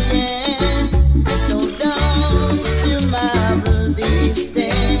 Oh yeah.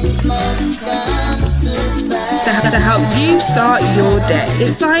 To help you start your day.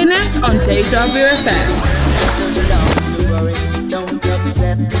 It's Xioness on Deja Vu FM. Don't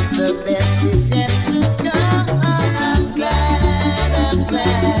upset, the best is yet to come. I'm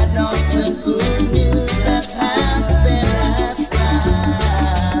glad of the good news that happened last night.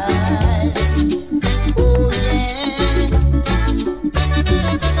 Oh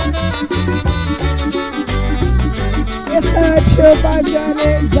Yes, pure by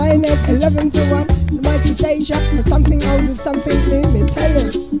Johnny, Xioness, 11 to 1. The mighty Deja, and something old and something new, me tell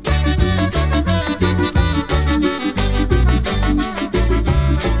you.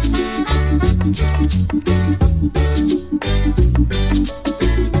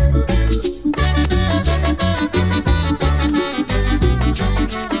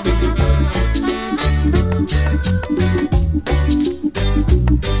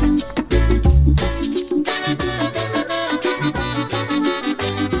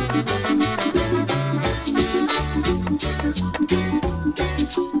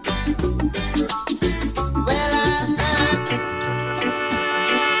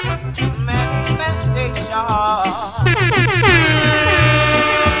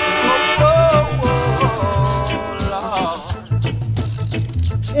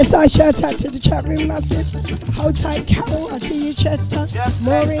 Yes, I shout out to the chat room, massive. Hold tight, Carol. I see you, Chester.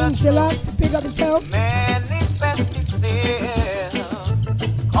 Maureen, Deluxe, big up yourself. Manifest itself,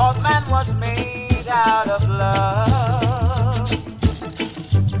 'cause man was made out of love.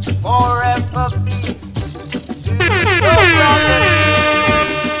 Forever be to your brothers,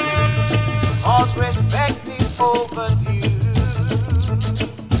 'cause respect is overdue.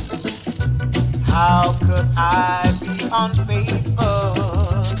 How could I be unfaithful?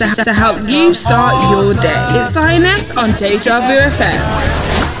 To help you start your day. It's Xioness on Deja Vu FM.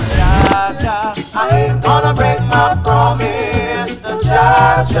 Jaja, I ain't gonna break my promise to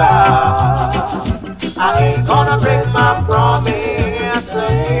Jaja. I ain't gonna break my promise to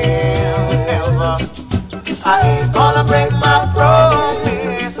him, never. I ain't gonna break my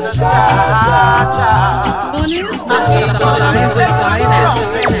promise to Jaja. Mornings with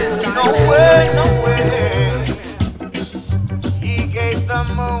Xioness. No way, no way. He gave the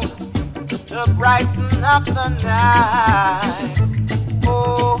moon to brighten up the night.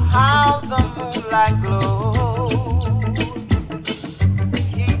 Oh, how the moonlight glowed.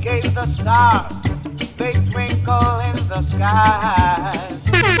 He gave the stars, they twinkle in the skies.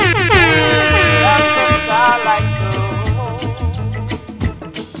 Love the starlight so.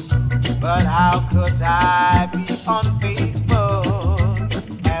 But how could I be unfaithful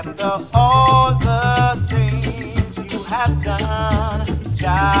after all the things you have done?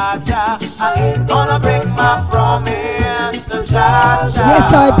 Jaja, I ain't gonna break my promise to Jaja.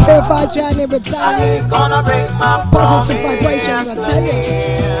 Yes, I purify journey with I ain't Xioness. gonna break my Positive promise vibrations, I tell you.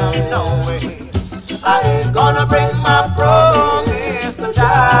 him, no way. I ain't gonna break my promise to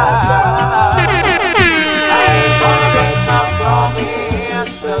Jaja. I ain't gonna break my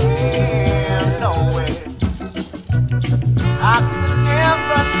promise to him, no way. I could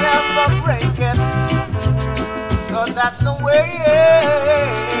never break it, 'cause that's the way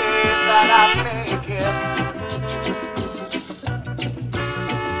that I make it.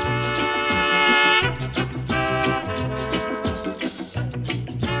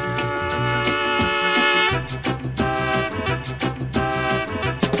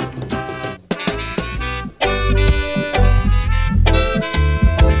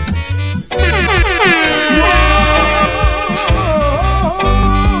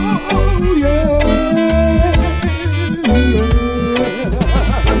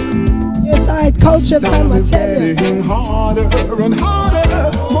 Culture time, I tell you. Getting harder and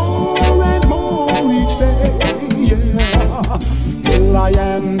harder, more and more each day. Yeah, still I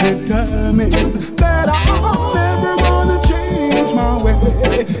am determined that I'm never gonna change my way.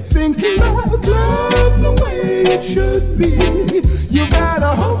 Thinking about love the way it should be. You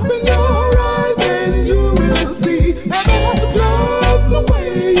gotta open your eyes and you will see about love the way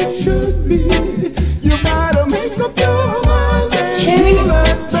it should be. You gotta make up your mind and you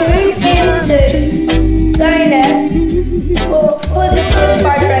let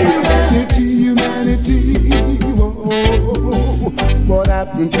Humanity, whoa. What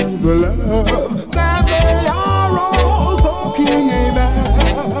happened to the love that they are all talking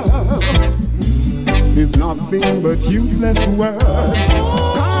about? There's nothing but useless words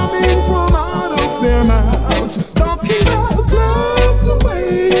coming from out of their mouths, talking about love the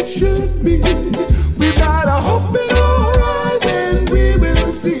way it should be. We gotta open our eyes and we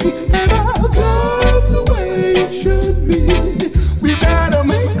will see about love the way it should be. We gotta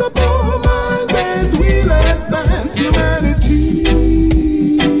make up our minds and we'll advance humanity.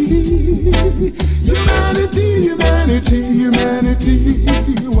 Humanity, humanity, humanity.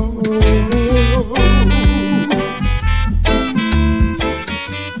 Whoa.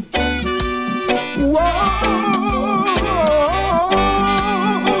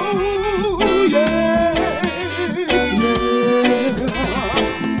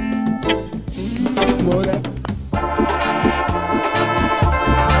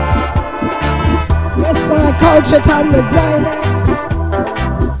 Culture time with Xioness.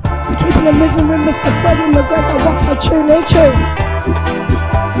 Keeping it moving with Mr. Freddie McGregor. What a tune, a tune.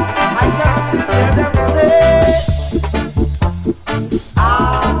 I can still hear them say,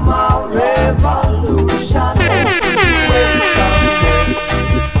 I'm a revolutionist.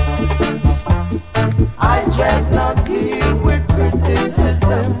 I just not deal with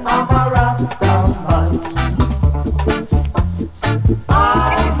criticism. I'm a Rasta man.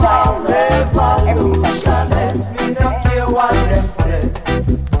 I'm a revolutionist. Me not care what them say.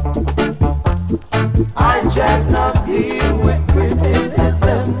 I just not deal with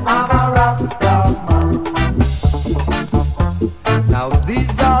criticism. I'm a Rasta man. Now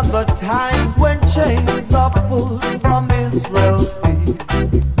these are the times when chains are pulled from Israel's feet.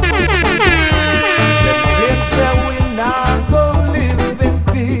 Them kids say we not go live in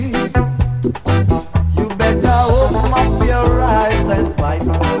peace.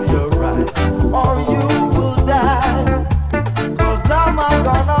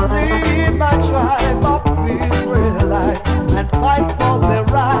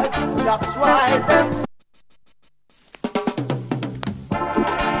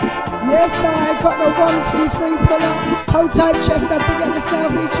 Yes, I got the 1, 2, 3 pull up. Hold tight, Chester. Big up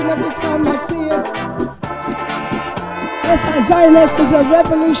yourself each and every time I see you. Yes, Xioness is a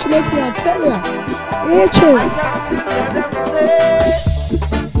revolutionist, me I tell you. Hear you.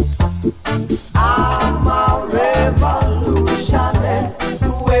 I'm a revolutionist,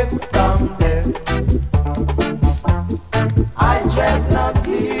 away from them. I just not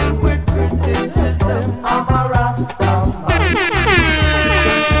deal with criticism. I'm a Rastaman.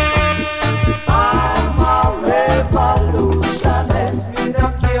 I'm a revolutionist, me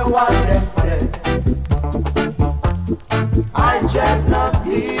don't care what them say. I just not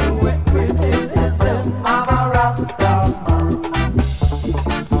deal with criticism. I'm a Rastaman.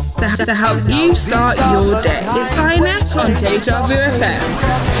 To help you start your day. It's Xioness on Deja Vu FM.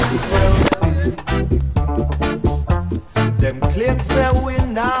 Them claims that we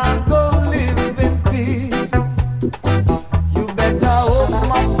not go live in peace. You better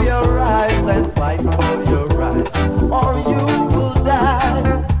open up your eyes and fight for your rights, or you will die.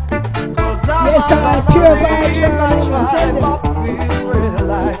 Yes, I pure vibe, Johnny, I tell you.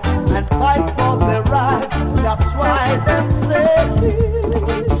 Israelite and fight for their right. That's why them say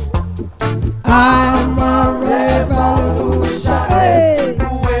I'm a revolution. Hey.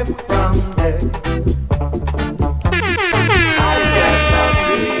 away from them. I cannot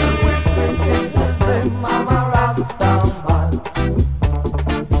deal with criticism. I'm a Rastaman.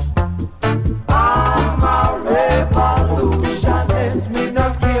 I'm a revolutionist. Me no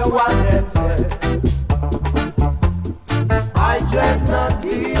care what them say. I just not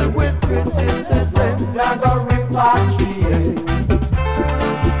deal with criticism. I go repatriate.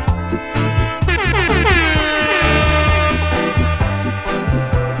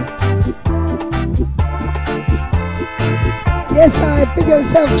 Yes, I big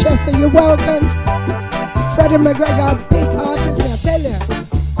yourself, Chester. You're welcome. Freddie McGregor, big artist, me I tell you.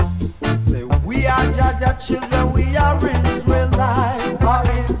 Say we are Jaja children, we are Israelite,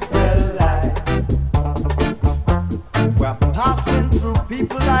 We're passing through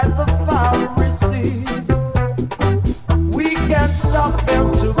people like the Pharisees. We can't stop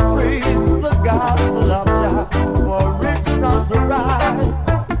them to breathe the gospel of Jah, for it's not the right.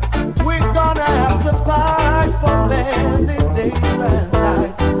 We're gonna have to fight for many days and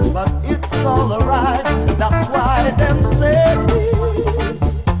nights, but it's all alright. That's why them say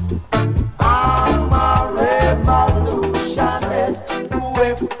I'm a revolutionist,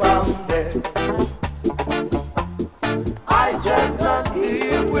 away from them. I just not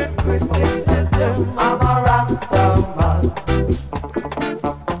deal with criticism. I'm a Rastaman.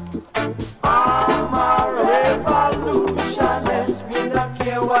 I'm a revolutionist. Me not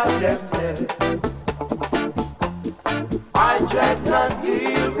care what them say. I just not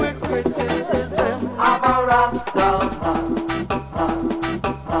deal with criticism. I'm a Rastaman.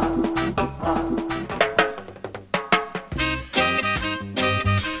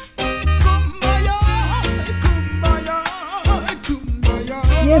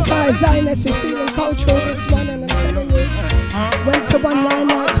 Yes, I Xioness is feeling cultural this morning, I'm telling you. Went to 1 9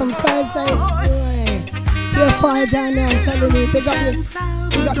 nights on Thursday. Boy, pure fire down there, I'm telling you. Big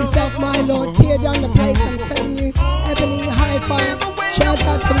up yourself, my lord. Tear down the place, I'm telling you. Ebony, high five. Shout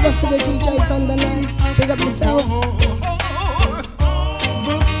out to the rest of the DJs on the line. Big up yourself.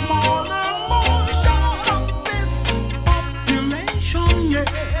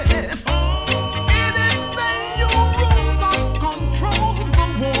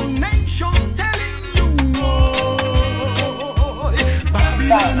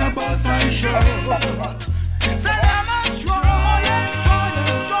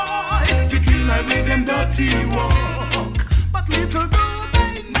 But little do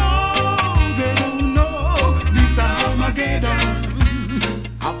they know, they don't know this Armageddon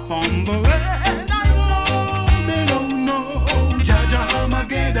upon the land. I know they don't know Jaja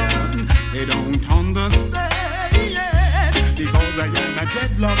Armageddon. They don't understand because I am a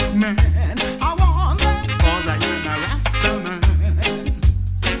dreadlock man. I want them because I am a Rasta man.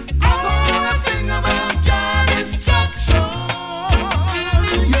 I wanna sing about Jah destruction.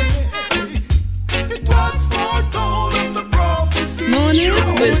 Yeah, it was foretold in the prophecy. Mornings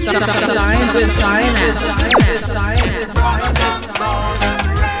with Xioness.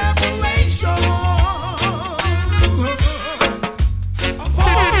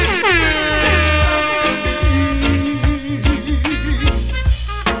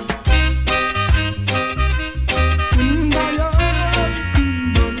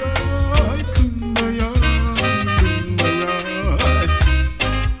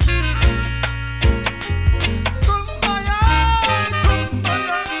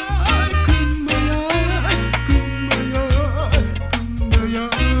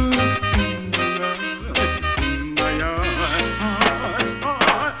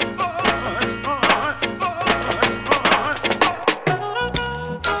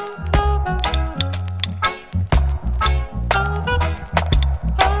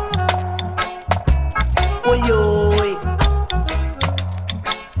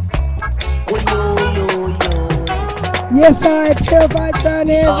 Yes, I purified trying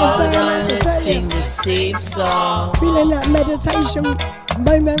to all gonna sing the same song. Feeling that meditation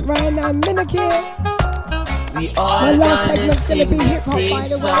moment right now, minute here. We all my last gonna segment's gonna be sing hip hop,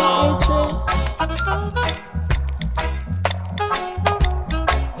 the by the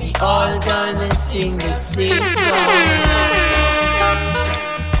way. We all gonna sing the same song.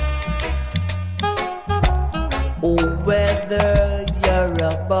 Oh, whether you're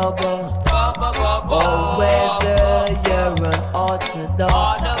a bubble, or whether you're an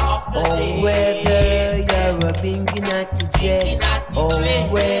orthodox, or whether you're a bingy natty dread, or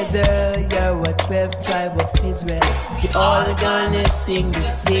whether you're a 12th tribe of Israel, we all gonna sing the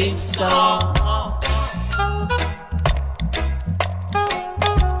same song.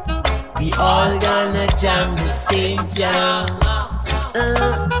 We all gonna jam the same jam.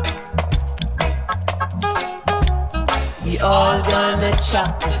 We all gonna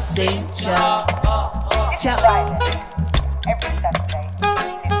chop the same chop. Every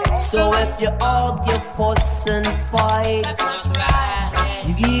Saturday. So if you argue, fuss and fight,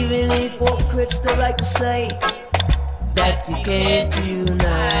 you giving hypocrites the right to say that you can't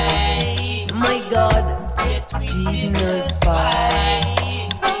unite. My God, did not fight.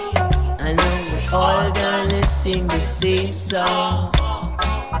 I know we're all gonna sing the same song.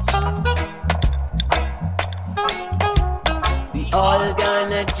 We all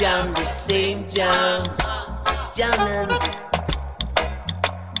gonna jam the same jam. Jamming.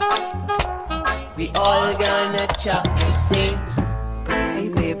 We all gonna chop the same. Hey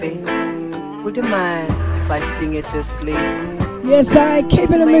baby, would you mind if I sing it to sleep? Yes, I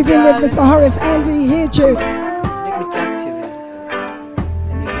keeping it moving with Mr. Horace Andy here, Jude. Let me talk to you,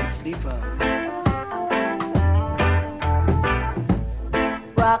 and you can sleep on.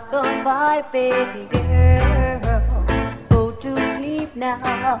 Rock-a-bye, baby girl, go to sleep now.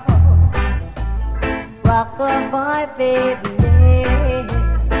 Rock-a-bye, baby,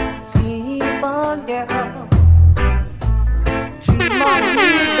 sleep on, girl. Dream on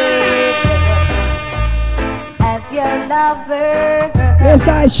me, baby, as your lover. Yes,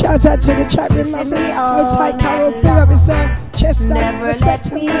 I shout out to the chat room, myself. Hold tight, Carol, big up yourself. Chester,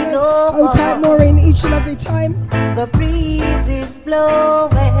 respect and manners. Hold tight, Maureen, each and every time. The breeze is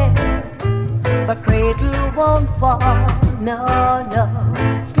blowing, the cradle won't fall, no, no.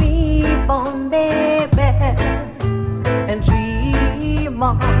 Sleep on, baby, and dream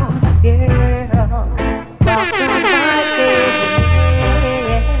on, girl. Rock on, my baby,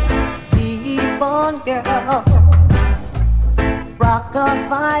 sleep on, girl. Rock on,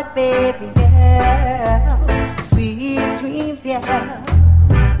 my baby, yeah. Sweet dreams, yeah.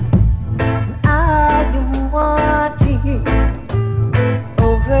 Are you watching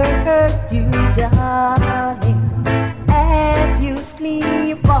over you, darling, as you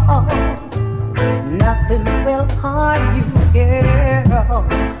sleep on? Nothing will harm you, girl.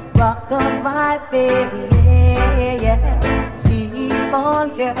 Rock on, my baby, yeah. Sleep on,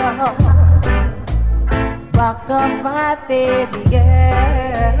 girl. Rock on, my baby,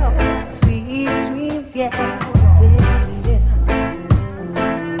 girl. Sweet dreams, yeah.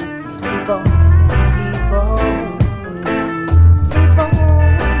 Sleep on, sleep on, sleep on,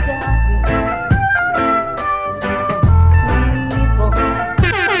 darling. Sleep on, sleep on.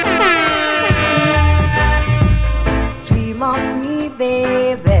 Dream of me,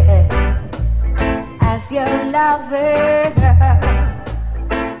 baby, as your lover,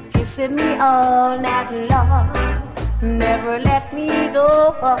 kissing me all night long. Never let me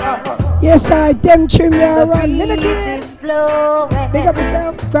go. Yes, I dem tune me around. Big up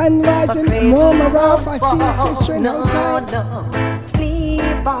yourself. Grand Rising, more Ralph. I see your sister in hotel.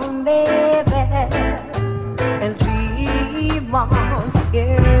 Sleep on, baby, and dream on,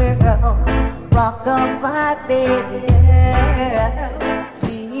 girl. Rock on, my baby,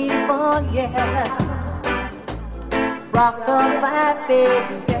 sleep on, yeah. Rock on, my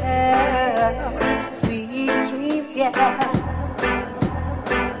baby, girl. Sweet dreams, yeah.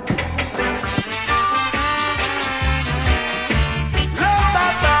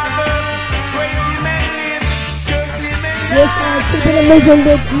 Yes, I'm keeping it moving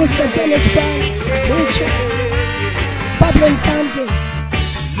with Mr. Dennis Brown, Richard, Bubbling Fountain.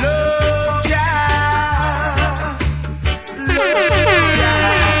 Love ya, love ya.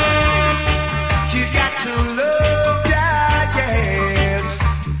 You got to love ya, yes.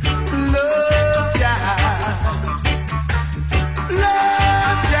 Love ya,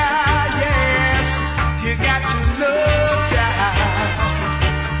 love ya, yes. You got to love ya,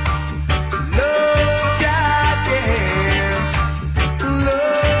 love ya, yes.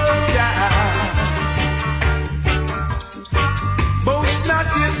 Love ya.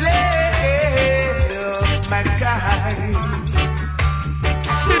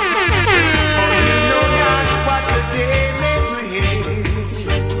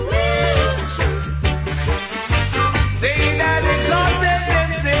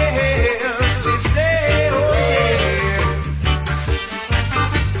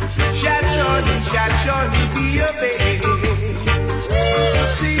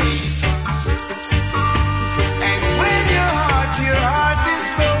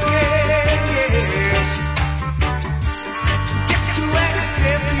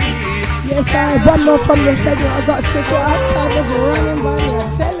 Alright, one more from the segment. I gotta switch it up. Time is running by me, I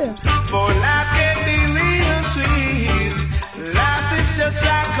tell you. For life can be real sweet. Life is just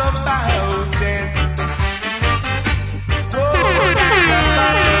like a fountain. Oh, like a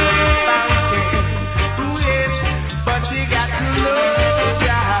fountain. Ooh, yes, but you got to love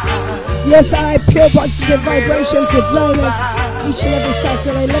God. Yes, I pure positive vibrations with Xioness each and every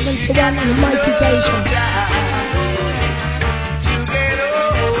Saturday, 11 to 1 on the Mighty Deja.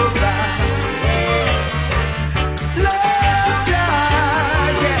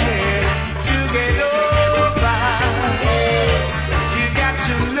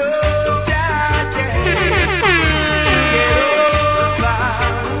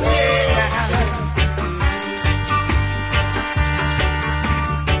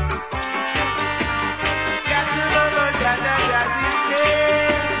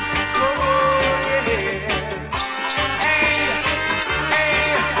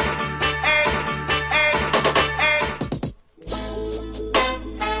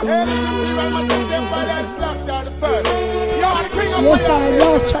 Yes, I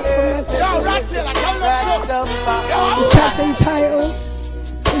last track from myself. This track's entitled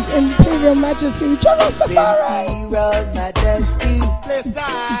His Imperial Majesty Rastafari. Imperial Majesty,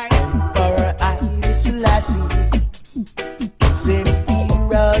 Emperor Haile Selassie. His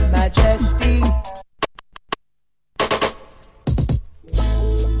Imperial Majesty.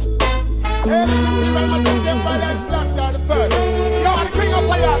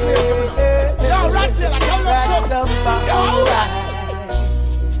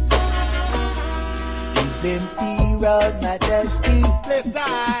 His Imperial Majesty,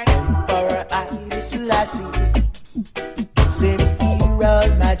 Emperor Haile Selassie. His Imperial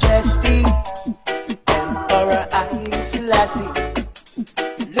Majesty, Emperor Haile Selassie.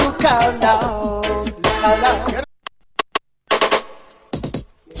 Look out now, look out now.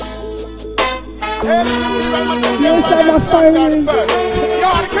 Yes, my phone is.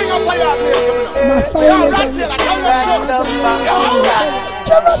 My phone is.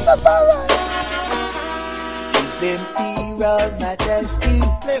 His Imperial Majesty,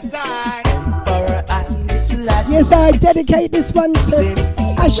 Emperor Haile Selassie. Yes, I dedicate this one to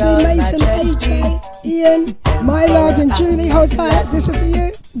Ashley, Mason, AJ, Ian, my Lord, and Julie. Hold tight, this is for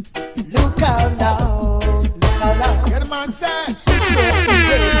you. Look out now, look out now. Get the man said. Since the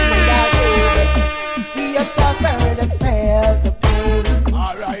engagement are over, we have suffered and felt the pain.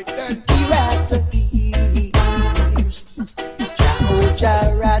 All right then. Year after years, Jehovah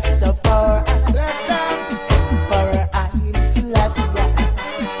Rastafari. Bless them. Emperor Haile Selassie.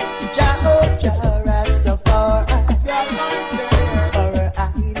 Jehovah Rastafari. Emperor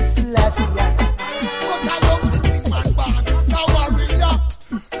Haile Selassie. But I love the king man born as a warrior.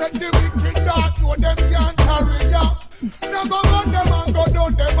 Let the wicked dark know them can't carry ya. Now go run them and go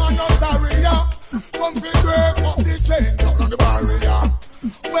down them and no sorry ya. Come fi break up the chain down on the barrier.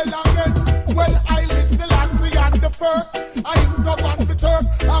 Well Haile Selassie and the first. I am govern the turf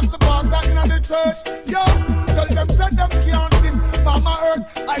as the boss that in the church. Yo, tell them said them can't this mama earth.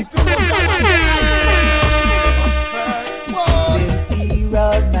 I do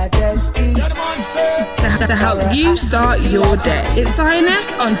Imperial Majesty. To help you start your day. It's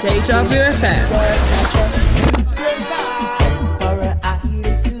Xioness on Deja Vu FM. Emperor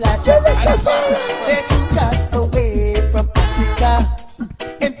Haile Selassie. They took us away from Africa.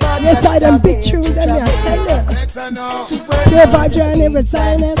 Yes, I done big tune them, I tell you. Pure vibe journey with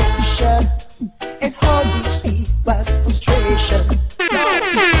Xioness. And all we see was frustration.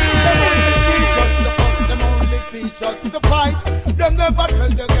 Them only teach us to fight. Them never tell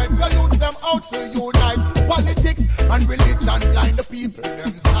the ghetto youth them how to unite. Politics and religion blind the people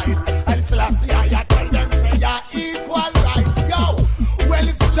them side. And Selassie I tell them say you're equal rights. Yo, well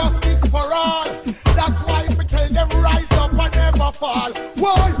it's justice for all. That's why we tell them rise up and never fall.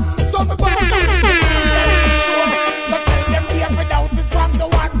 Why? Some about but tell them the evidence is from the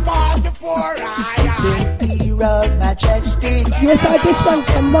one for the poor. Imperial Majesty. Yes, I this one's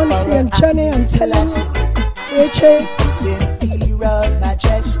from Monty and Johnny, I'm telling you. H.A. Imperial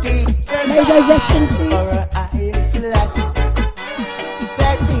Majesty. May they rest in peace. Emperor Haile Selassie.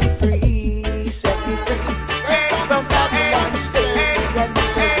 Set me free, set me free. From Babylon state and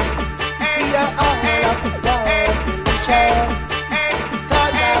we are all of the world religion.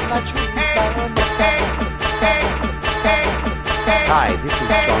 Cause I'm a true born Hi, this is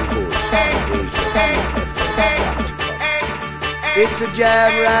John Coles on Deja Vu. It's a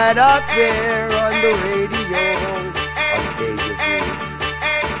jam right up there on the radio on DejaVuFM.com.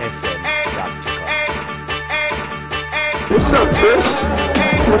 What's up, Trish?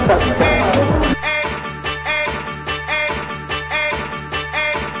 What's up, son?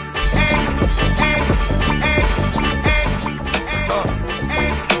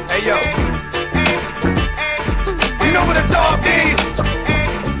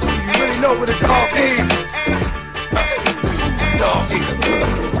 know what a dog is. Dog is good.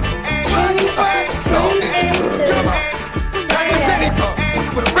 Dog is good. Come on. Now you said it,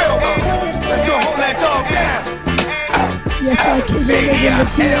 for the real, let's go hold that dog down. Yes, I keep living in the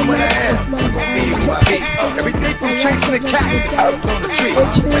am what I am. Me and my peace. Everything from chasing the cat out on the tree.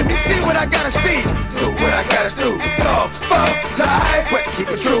 Let me see what I gotta see. Do what I gotta do. Dog, fuck, lie, but keep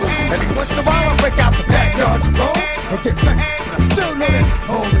it true. Every once in a while I break out the backyard alone and get back. I still know that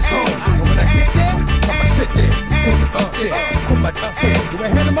home is home. And when I get there, I'ma sit there. Put my head. Do I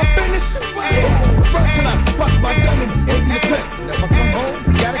handle my business? Yeah. First till I bust my gun and empty the clip. And if I come home,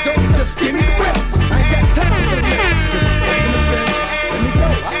 gotta go, just give me the whip. I ain't got time for the minute. Let me go,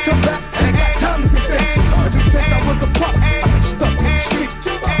 I come back and I got time to convince. Every time I was a pup, I've been stuck in the street.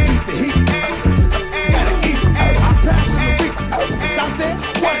 Beat the heat, gotta eat. I pass in the week, it's out there, I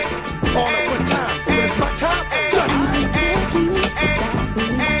want it. All at one time, when it's my time, I'm done.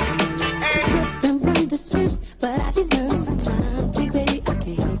 From the streets, but I did learn sometimes. Baby, I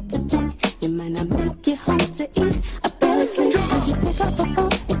can't help to think you might not make it home to eat. I barely sleep, so you pick up a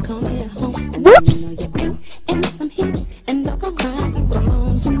phone and call me at home. And whoops! I know you're in some heat, and don't go crying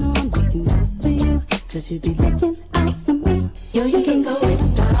wrong. You know I'm looking out for you, 'cause you be looking out for me. Yo, you can go with the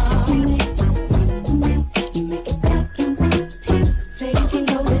dog. You make this promise to me, you make it back in one piece. Say you can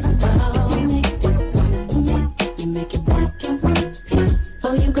go with the dog. You make this promise to me, you make it back in one piece.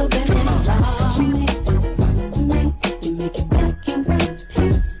 Oh, you go back in the dog. You make this promise to me, you make it back in one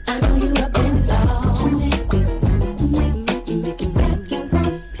piece. I know you up in love. You make this promise to me, you make it back in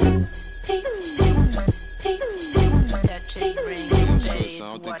one piece. Peace, peace, peace, peace. Touch it, bring it, say it,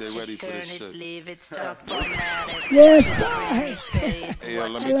 watch it, turn it, leave it, stop, format it. Yes, I. Hey, yo,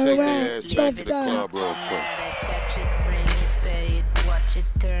 let me take their ass back to the club real quick. Touch it, bring it, pay it, watch it,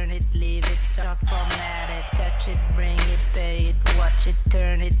 turn it, leave it, stop, format it. Touch it, bring it, pay it, watch it,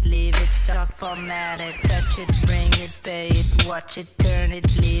 turn it, leave it, stop, format it. Touch it, bring it, pay it, watch it, turn it,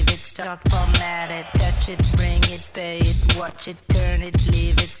 leave it, stop, format it. Touch it, bring it, pay it, watch it, turn it,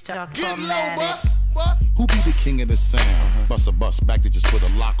 leave it, stop, format it. Who be the king of the sound? Bust a bus back to just put a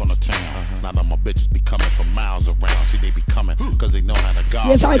lock on the town. Now that my bitches be coming from miles around. See, they be coming cause they know how to guard.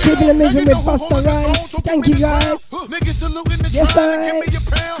 Yes, I keep it moving with Busta Rhymes. Thank you guys. Yes, I.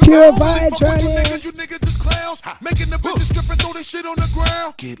 Pure vibes right here. Making the bitches strip and throw this shit on the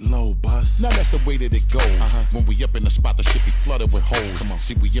ground. Get low, bus. Now that's the way that it goes. When we up in the spot, the shit be flooded with holes. Come on,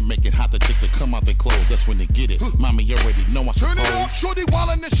 see when you make it hot, the chicks that come out their clothes. That's when they get it. Mommy, you already know I suppose. Turn it up, shorty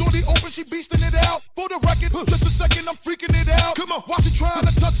wildin' and shorty open, she beastin' it out. For the record, just a second, I'm freaking it out. Come on, while she trying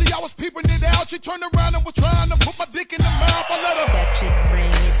to touch it, I was peeping it out. She turned around and was trying to put my dick in the mouth. I let her touch it,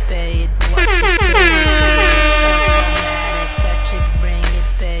 bring it, pay it, watch it, touch it, bring it,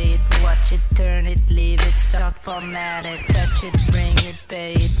 pay it, watch it, turn it, leave it, stop, format it. Touch it, bring it,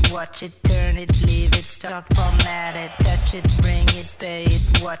 pay it, watch it, turn it, leave it, stop, format it. Touch it, bring it, pay it,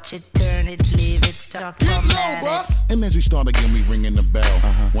 watch it, turn it, leave it, stop, format it. And as we start again, we ringing the bell.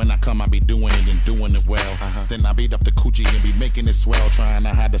 When I come, I be doing it and doing it well. Then I beat up the coochie and be making it swell. Trying to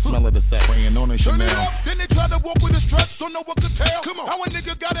hide the smell of the set, spraying on a turn Chanel. it up, then they try to walk with a strut, so no one could tell. Come on, how a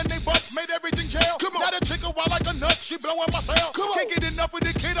nigga got in they butt, made everything jail. Come on, now the chick a wild like a nut, she blowing my cell. Come on, can't get enough of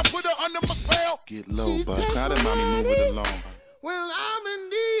the kid, I put her under my spell. Get low, bud. Now that mommy move it along. When I'm in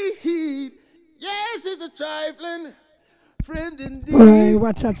need, yes, it's a trifling friend indeed. Boy,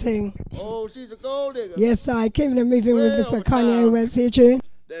 what a thing. Oh, she's a gold digger. Yes, I came in moving with Mr. Kanye West here, too.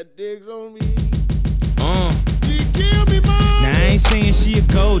 That digs on me. Now I ain't saying she a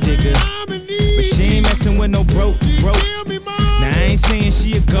gold digger, but she ain't messing with no broke. Now I ain't saying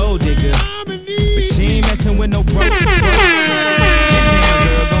she a gold digger, but she ain't messing with no broke. Get down,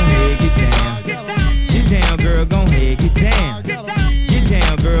 girl, gon' head, get down. Get down, girl, gon' head, get down. Get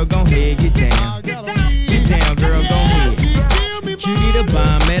down, girl, gon' head, get down. Get down, girl, gon' head. Cutie the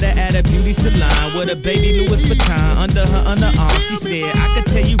bomb, met her at a beauty salon with a baby Louis Vuitton under her underarm. She said, I could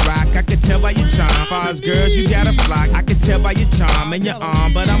tell you rock, I could tell by your charm. Far as girls, you got a flock, I could tell by your charm and your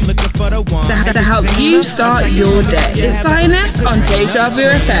arm, but I'm looking for the one to help you start your day. It's Xioness on Deja Vu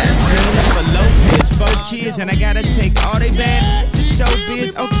FM. For Lopez, 4 kids, and I gotta take all they bad to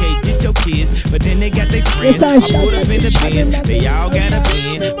showbiz. Okay, get your kids, but then they got their friends. I pulled up in the Benz, they all got a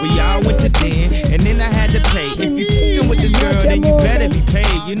bin. We all went to den, and then I had to pay. If you f***ing with this girl, then you better be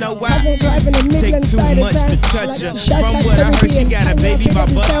paid. You know why? Take too much to touch her. From what I heard, she got a baby by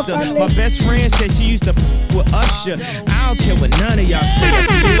Buster. My best friend said she used to f*** with Usher. I don't care what none of y'all say. I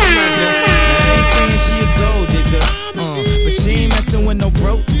still love her. Now I ain't saying she a gold digger, but she ain't messing with no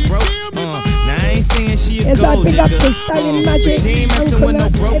broke. Now I ain't saying she a gold digger, but she ain't messing with no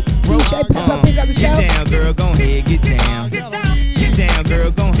broke. Get down, girl, gon' head, get down. Get down,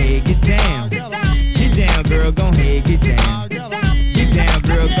 girl, gon' head, get down.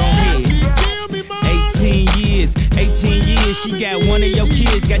 years. She got one of your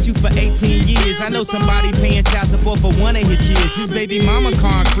kids, got you for 18 years. I know somebody paying child support for one of his kids. His baby mama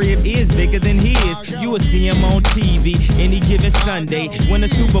car crib is bigger than his. You will see him on TV any given Sunday. Win a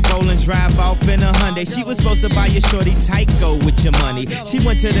Super Bowl and drive off in a Hyundai. She was supposed to buy your shorty Tyco with your money. She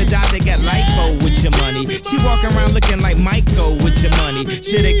went to the doctor, got lipo with your money. She walk around looking like Michael with your money.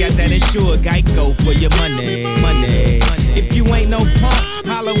 Shoulda got that insured Geico for your money. If you ain't no punk,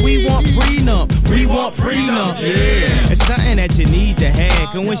 holla, we want prenup. We want prenup, yeah. It's something that you need to have.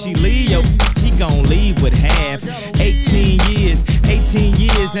 Cause when she leave, she gon' leave with half. 18 years,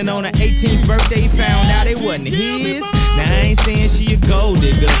 and on her 18th birthday, found out it wasn't his. Now I ain't saying she a gold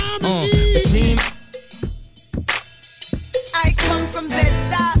digger, but she ain't. I come from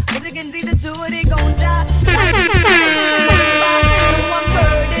Bed-Stuy, but they can see the two or they gon' die. Someone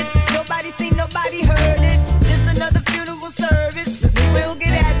murdered, nobody seen, nobody heard it. Just another funeral service. They will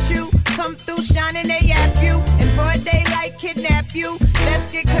get at you, come through shining, they yap you. In broad daylight, kidnap you.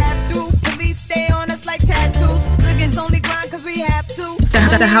 Let's get clapped through. Police stay on us like tattoos. Liggins only grind cause we have to.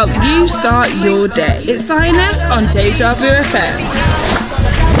 To help you start your day. It's Xioness on Deja Vu FM.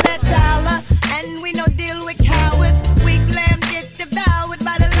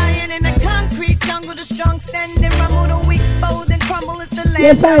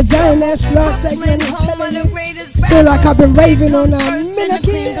 Yes, I Xioness, last segment, I'm telling you. Feel like I've been raving on a minute.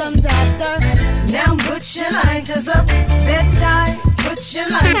 Now put your lighters up. Bed-Stuy, put your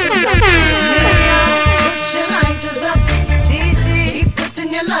lighters up. New York, put your lighters up. DC, keep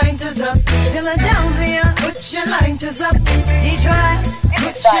putting your lighters up. Philadelphia, put your lighters up. Detroit,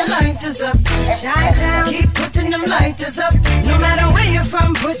 put your lighters up. Chi-Town, keep putting them lighters up. No matter where you're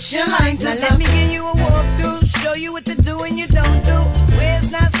from, put your lighters up. Let me give you a walkthrough, show you what to do and you don't do. Where it's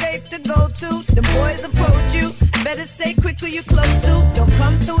not safe to go to. The boys approach you. Better say quick who you close to. Don't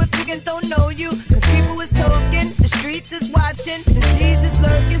come through if you don't know you. Cause people is talking, the streets is watching, the G's is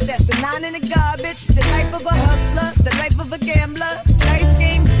lurking. That's the 9 in the garbage. The life of a hustler, the life of a gambler. Dice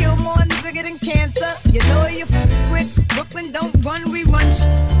games kill more nigga than cancer. You know you with Brooklyn, don't run, we run.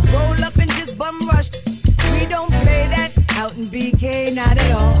 Roll up and just bum rush. We don't play that out in BK, not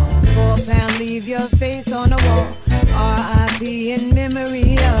at all. 4 pound, leave your face on the wall. R.I.P. in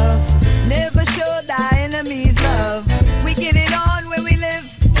memory of. Never show thy enemies love. We get it on where we live.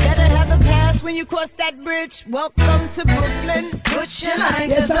 Better have a pass when you cross that bridge. Welcome to Brooklyn. Put your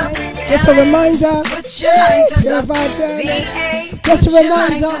lighters up. Just a reminder. Put your lighters up. VA. Just a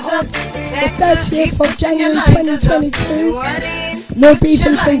reminder of the 30th of January 2022. Lord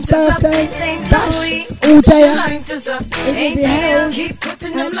Beefington's birthday. Bash all day. It will be held at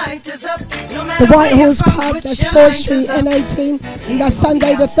the White Horse Pub. That's 4th Street N18. And that's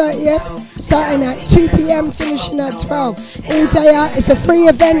Sunday the 30th. Starting at 2 p.m. finishing at 12. All day out. It's a free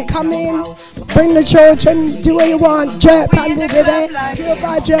event. Come in. Bring the children. Do what you want. Jerk band will be there. Pure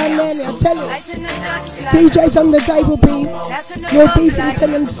vibes around there. I tell you. DJs on the day will be Lord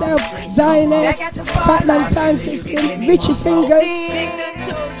Beefington himself. Xioness. Fatman Sound System. Richie Fingers.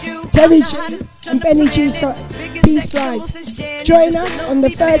 Terry G and Benny G B-Slides. Join us on the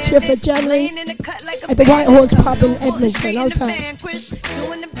 30th of January at the White Horse Pub in Edmonton. Hold tight.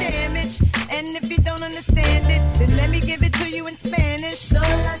 And if you don't understand it, then let me give it to you in Spanish.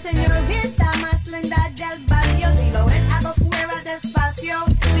 Sola señorita más linda del barrio. Si lo es, hago fuera despacio.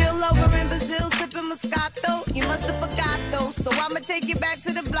 Still over in Brazil, sipping Moscato. You must have forgot though, so I'ma take you back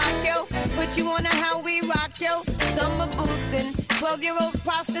to the block, yo. Put you on a how we rock, yo. Summer boosting, 12-year-olds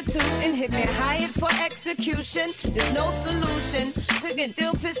prostituting. Hit me hired for execution. There's no solution to get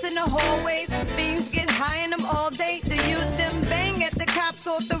still piss in the hallways. Fiends get high in them all day. The youth them bang at the cops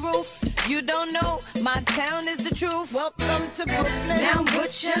off the roof. You don't know, my town is the truth. Welcome to Brooklyn. Now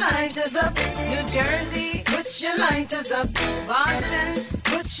put your lighters up. New Jersey, put your lighters up. Boston,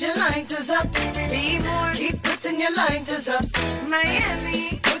 put your lighters up. Be more, keep putting your lighters up.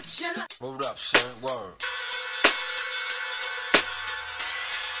 Miami, put your lighters up. Word up, son, word.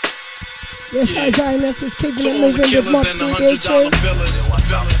 Yes, Xioness is keeping it moving with Mock DJ.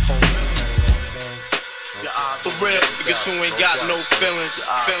 For real, niggas who ain't got no feelings.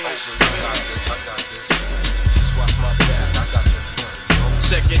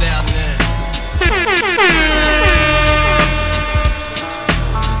 Check it out now.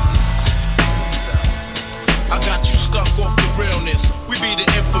 I got you stuck off the realness. We be the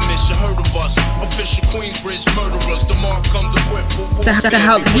infamous, you heard of us. Official Queensbridge murderers. The mark comes equipped. To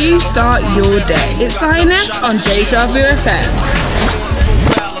help you start your day. It's Xioness on Deja Vu FM.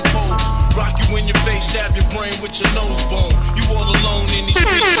 Rock you in your face, stab your brain with your nose bone. You all alone in these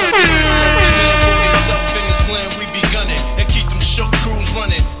streets. In this land we be gunning and keep them shook crews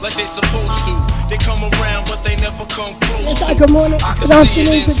running like they supposed to. They come around but they never come close. good morning, good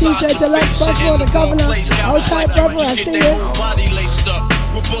afternoon to DJ Deluxe, for the governor. Hold tight, brother, I see you. Body laced up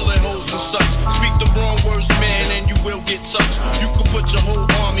with bullet holes and such. Speak the wrong words, man, and you will get touched. You could put your whole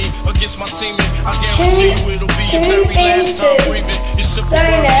army against my team, and I guarantee you it'll be your very last time breathing. Your simple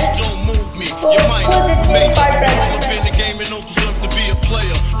words just don't move me. Your mind made you all up in the game and don't deserve to be a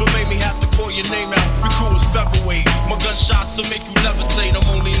player. Don't make me have to call your name out. Your crew is featherweight. My gunshots will make you levitate. I'm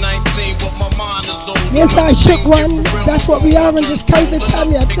only 19, but my mind is old. Yes, I shook one. That's what we are in this COVID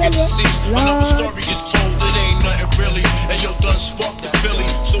time, I tell you. Another story is told, it ain't nothing really. And yo, done sparked the Philly,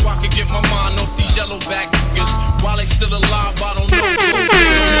 so I could get my mind off these yellow back niggas. While they still alive, I don't know.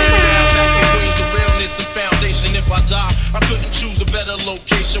 The realness, the foundation. If I die, I couldn't choose a better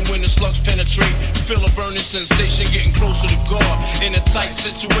location when the slugs penetrate. Feel a burning sensation, getting closer to God in a tight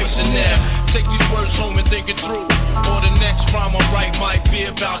situation now. Take these words home and think it through. Or the next rhyme I write might be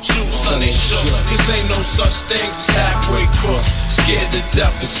about you, son. They shook. Cause ain't no such things as halfway crooks. Scared to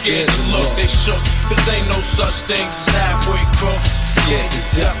death and scared to look. They shook. Cause ain't no such things as halfway crooks. Scared to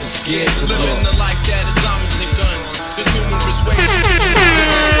death and scared to look. Living the life that is diamonds and guns. There's numerous ways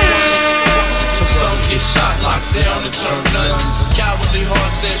to some get shot, locked down, and turn nuns. Cowardly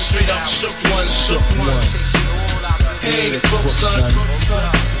hearts and straight up shook ones, shook ones. He ain't a crook, son.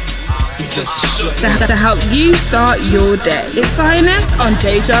 He just a shook one. To help you start your day, it's Xioness on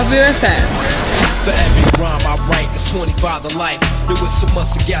Deja Vu FM. For every rhyme I write, it's 25 to life. There was so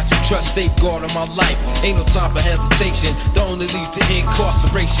much I got to trust, safeguard in my life. Ain't no time for hesitation, the only leads to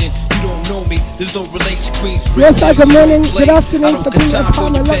incarceration. You don't know me, there's no relation, Queens. Yes, good morning, good afternoon to Peter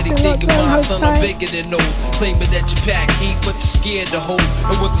Palmer, locked in, hold tight. Bigger than those, claiming that you pack heat, but you're scared to hold.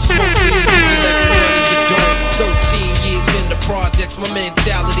 And with the smoke, you let money you don't. 13 years in the projects, my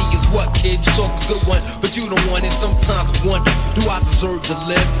mentality is what, kid? You talk a good one, but you don't want it. Sometimes I wonder, do I deserve to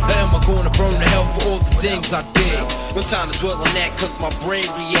live? Or am I going to burn to hell for all the things I did? No time to dwell on that, cause my brain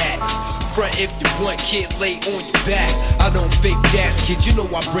reacts. Front if you want, kid, lay on your back. I don't fake gas, kid, you know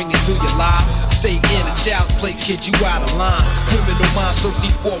I bring it to your life. Stay in a child's place, kid, you out of line. Criminal minds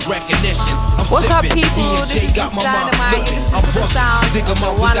thirsty for recognition. I'm What's sipping, up, people? E&J This got is my mind Dynamite. flipping. This I'm is the bucking, sound dig 'em of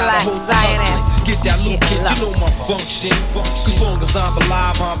out the without a one whole like Xioness. Get that loot, Get kid, you luck. know my function. As long as I'm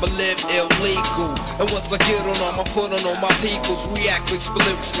alive, I'm live illegal. And once I get on them, I put on all my peoples. React with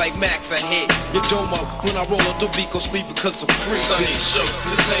lyrics like Max, I hit your dome up when I roll up the beat, go sleep because I'm free. Son, they shook.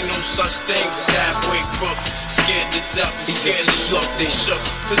 This ain't no such thing as halfway crooks. Scared to death and scared to look. They shook.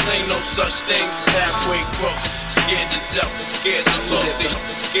 This ain't no such thing as halfway crooks. Scared to death and scared to look. They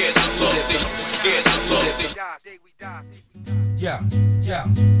scared to look. They scared to look. Yeah,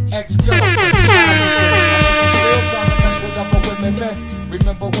 ex-girlfriend. Still trying to mess with upper women, man.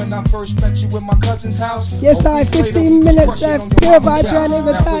 Remember when I first met you in my cousin's house? Yes, I 15 minutes left. Pure vibes running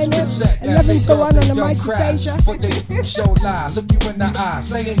with Xioness. 11 to 1 on the mighty Deja. But they show lie, look you in the eye,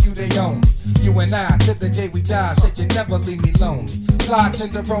 saying you they own. You and I, till the day we die, said you never leave me lonely. Fly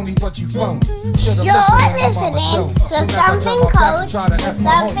tenderoni, but you phony. Should've listened when my mama told me. So never turn my back and try to F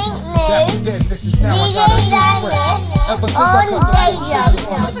my homies. That was then, this is now, I got a new friend. Ever since I cut the bullshit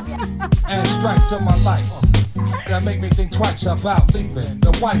on it and strike to my life. That make me think twice about leaving,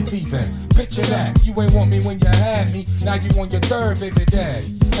 the wife even. Picture that, you ain't want me when you had me. Now you on your third baby dad.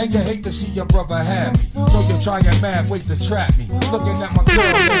 And you hate to see your brother happy. So you're trying mad ways to trap me. Looking at my girl, you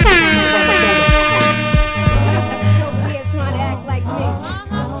trying to go Trying to act like me.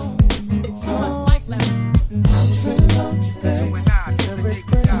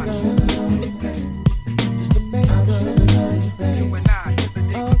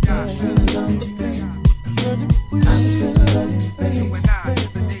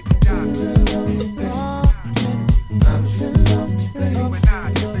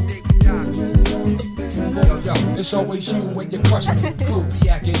 It's always you when you crush me. Crew be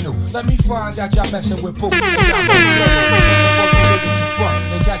acting new. Let me find out y'all messing with boo. And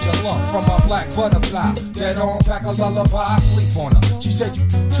catch a lump from my black butterfly. Dead on, pack a lullaby, sleep on her. She said you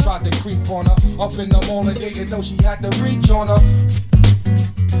tried to creep on her. Up in the morning, didn't know she had to reach on her.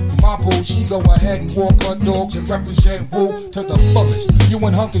 My boo, she go ahead and walk her dogs and represent woo to the fullest. You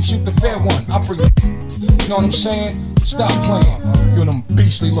and her can shoot the fair one. I bring it. You know what I'm saying? Stop playing. You them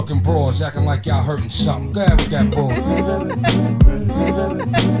beastly looking broads acting like y'all hurting something. Go ahead with that bull.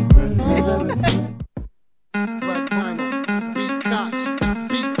 Black Vinyl, Beat Cox,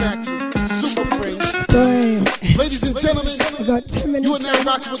 Beat Factory, Super Friends. Ladies and gentlemen, I got 10 minutes. you are now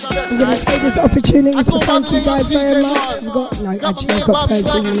rocking with the best. I'm going to take this opportunity to thank you guys very much. I've got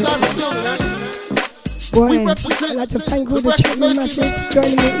 13 minutes. Boy, I'd like to thank all the Chapman Massive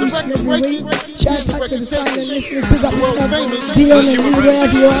joining me each and every week. Shout out to the silent listeners, big up yourself, Dion and Lee,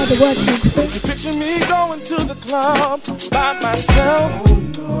 wherever you are, the working crew. Picture me going to the club by myself,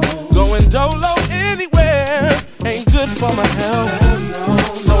 going dolo anywhere, ain't good for my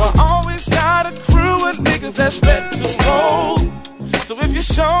health. So I always got a crew of niggas that's ready to roll. So if you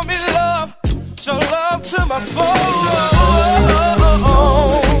show me love, show love to my phone.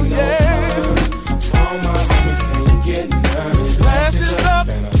 Yeah. All my homies can't get nervous. Glasses up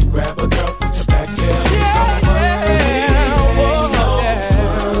and grab a girl, put your back there.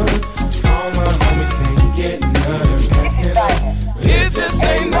 All my homies can't get nervous. It just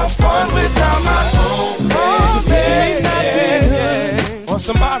ain't no fun without my own. So picture me not being here on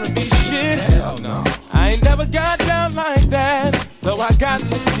some R&B shit. Hell no. I ain't never got down like that, though I got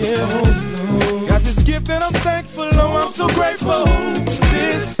this gift. Got this gift and I'm thankful, oh I'm so grateful for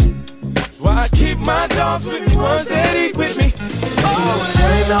this. Why I keep my dogs with me, ones that eat with me. Oh,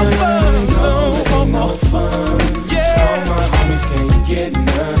 it ain't no fun, no fun. Yeah. All my homies can't get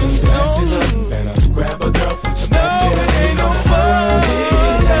nervous. Glasses up and grab a girl, put your back there. It ain't no fun.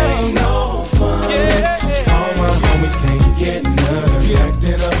 It ain't no fun. Yeah. All my homies can't get nervous.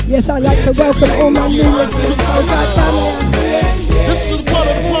 Acting up. Yes, I'd like to welcome all my new listeners. This is the part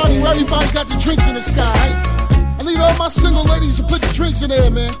of the party where everybody got the drinks in the sky. I need all my single ladies to put the drinks in there,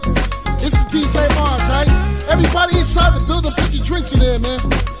 man. This is DJ Mars, right? Everybody inside the building, put your drinks in there, man.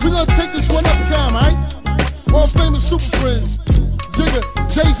 We're gonna take this one uptown, right? World famous super friends. Jigga,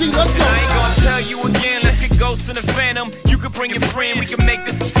 Jay-Z, let's go. I ain't gonna tell you again, let's get Ghost in the Phantom. You could bring your friend, we can make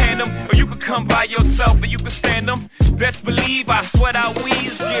this a tandem. Or you could come by yourself and you can stand them. Best believe I sweat out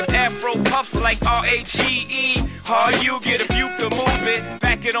weeds, give afro puffs like R-A-G-E. Hard you get if you could move it,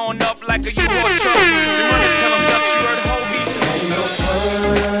 back it on up like a U-Haul truck. You run and tell them Dutch, you heard Hobie. Ain't no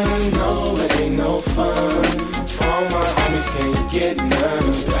fun, no, it ain't no fun. All my homies can't get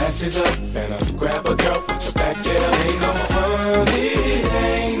nervous. Glasses up and grab a girl, put your back there. Ain't no fun, it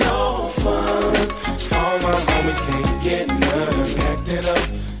ain't no fun. All my homies can't get nervous. Acting up,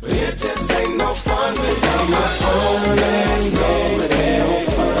 but it just ain't no fun without my phone. Ain't no, it ain't no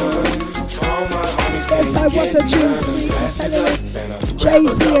fun. All my homies can't yes, I want a tune, sweet and telling it.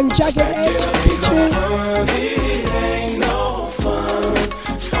 Jay-Z and Jagged Edge, tune. It ain't no fun.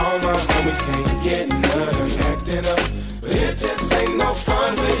 All my homies can't get nervous. Acting up, but it just ain't no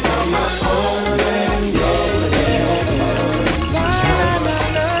fun without my phone. Ain't no fun.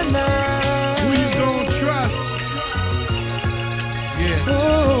 Who you gonna trust? Yeah.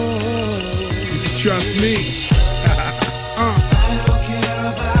 You can trust me. I don't care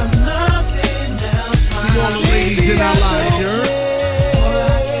about nothing else. To all the ladies in our lives, you heard?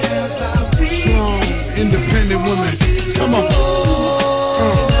 Strong, independent women. Come on.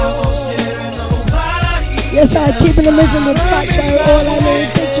 Yes, I'm keeping the moving with Fat Joe, all I need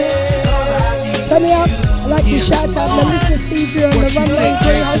pictures. Turn it up. I'd like to shout out Melissa Seaview on the runway,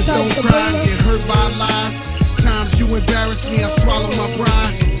 Green Hotel Sabrina. Get hurt by lies. Times you embarrass me, I swallow my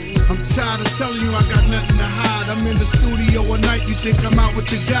pride. I'm tired of telling you I got nothing to hide. I'm in the studio all night, you think I'm out with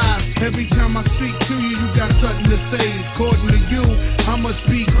the guys. Every time I speak to you, you got something to say. According to you, I must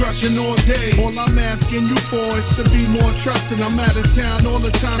be crushing all day. All I'm asking you for is to be more trusting. I'm out of town all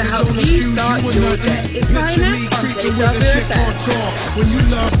the time. To help you start your day. It's Xioness on Deja Vu FM. When you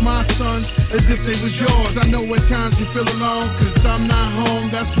love my sons as if they was yours. I know at times you feel alone, cause I'm not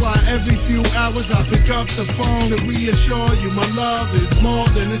home. That's why every few hours I pick up the phone to reassure you my love is more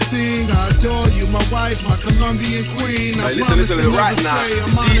than it seems. I adore you, my wife, my Colombian queen. Hey, listen, right now.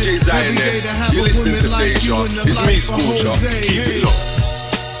 It's DJ Xioness. You're listening to Deja. It's me, Scorcher. Keep it locked.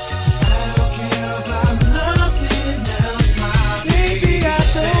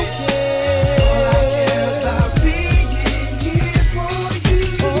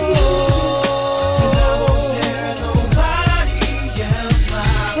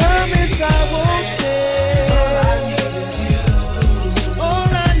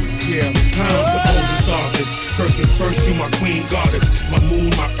 First, you my queen goddess, my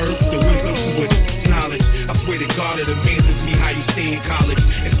moon, my earth, the wisdom to acknowledge. I swear to God, it amazes me how you stay in college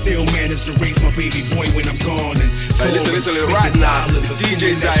and still manage to raise my baby boy when I'm gone. And hey, listen, right now, it's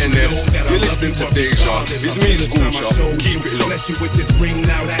DJ Xioness. You're listening to Deja. It's me, Scorcher. Keep it locked. Bless you with this ring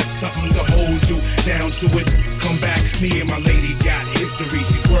now, that's something to hold you down to it. Come back, me and my lady got history.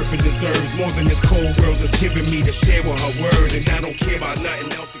 She's worth and deserves more than this cold world is giving me to share with her word. And I don't care about nothing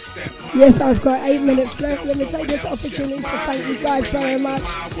else. Yes, I've got 8 minutes left. Let me take this opportunity to thank you guys very much.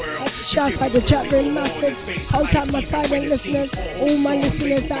 I'd like to shout out the chat room massive. Hold up my silent listeners, all my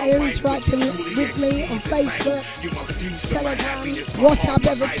listeners that are interacting with me on Facebook, Telegram, WhatsApp,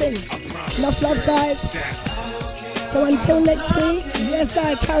 everything. Enough love, guys. So until next week, yes,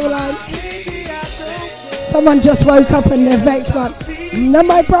 Caroline. Someone just woke up and they're vexed, but not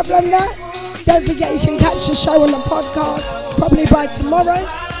my problem there. Don't forget you can catch the show on the podcast probably by tomorrow.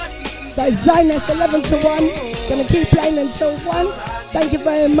 So Xioness 11 to 1. Gonna keep playing until 1. Thank you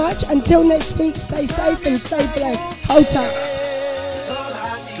very much. Until next week, stay safe and stay blessed. Hold tight. All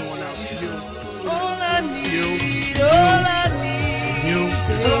I need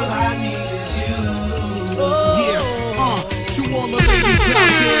is you. Yeah, to all the ladies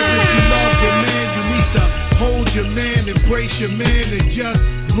out there, if you love your man, you need to hold your man, embrace your man, and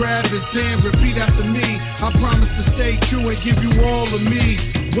just grab his hand, repeat after me. I promise to stay true and give you all of me.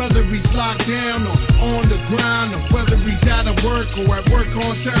 Whether he's locked down or on the grind, or whether he's out of work or at work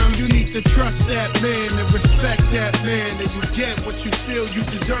on time, you need to trust that man and respect that man, and you get what you feel you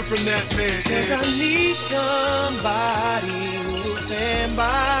deserve from that man. 'Cause I need somebody who will stand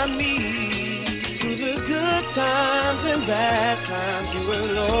by me through the good times and bad times. You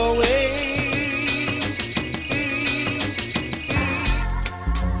will always.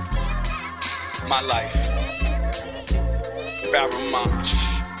 My life, Barrel March,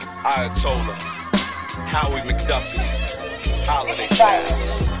 Ayatollah, Howie McDuffie, Holiday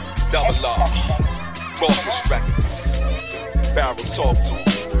Styles, Double R, Rawkus Records, Barrel Talk to him,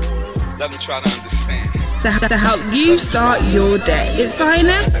 let him try to understand. To help you start your day, it's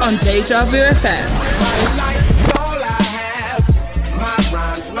Xioness on Deja Vu FM. My life is all I have. My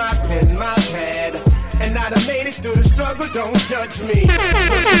rhymes, my pen, my pad. And I done made it through the struggle, don't judge me.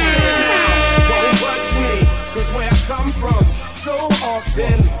 Won't watch me, 'cause where I come from, so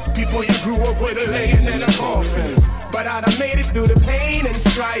often, people you grew up with are laying in a coffin. But I done made it through the pain and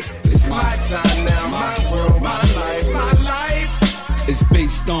strife. It's my time now, my world, my life, my life. It's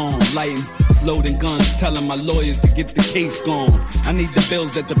based on lighting, loading guns, telling my lawyers to get the case gone. I need the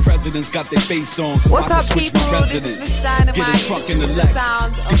bills that the president's got their face on, so What's I can up, switch people? my This is residence. Miss Dynamite. Get a truck in the This is Lex. the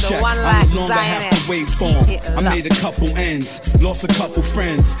sound of The the check, one I like no longer have Xioness. to wait for 'em. I made a couple ends, lost a couple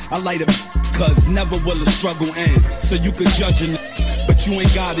friends. I light up, cause never will a struggle end. So you could judge it, but you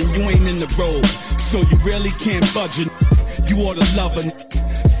ain't got it, you ain't in the road. So you really can't budge it. You ought to love it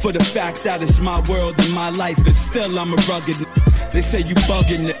for the fact that it's my world and my life, and still I'm a rugged. They say you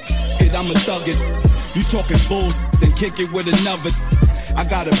bugging it, I'm a thuggin'. You talking bull, then kick it with another. I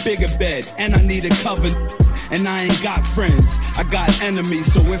got a bigger bed and I need a cover. And I ain't got friends, I got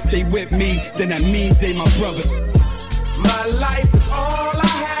enemies. So if they with me, then that means they my brother. My life is all I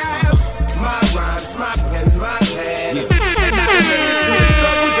have. My rhymes, my pen, my pad. And I made it through the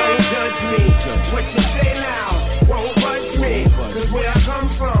struggle, don't judge me. What you say now won't budge me. 'Cause where I come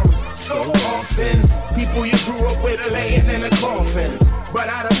from, so often, people you grew up with are laying in a coffin. But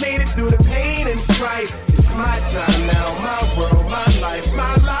I done made it through the pain and strife. It's my time now, my world, my life,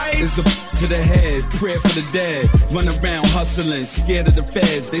 my life. It's a to the head, prayer for the dead. Run around hustling, scared of the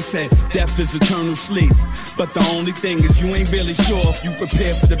feds. They said death is eternal sleep. But the only thing is you ain't really sure if you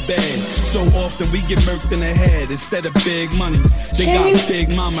prepare for the bed. So often we get murked in the head instead of big money. They got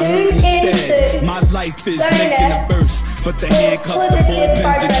big mama hurting instead. My life is making a burst, but the handcuffs, the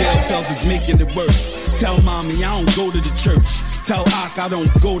bullpens, the jail cells is making it worse. Tell mommy I don't go to the church. Tell Ak I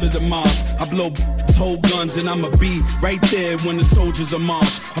don't go to the mosque. I blow hold guns and I'ma be right there when the soldiers are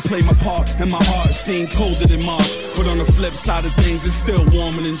march. I play my part and my heart seem colder than March. But on the flip side of things, it's still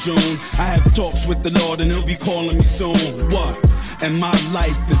warmer than June. I have talks with the Lord and he'll be calling me soon. What? And my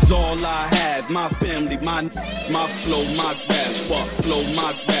life is all I have. My family, my flow, my grass. What? Flow,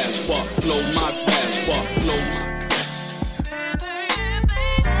 my grass. What? Flow, my grass. What? Flow, my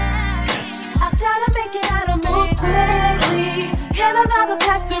I gotta make it out and move quickly. Can't allow the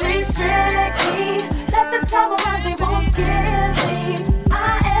past to restrict me. Let this time around, they won't skip me.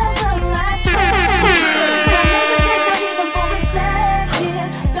 I am the last one. Don't hesitate not even for a second.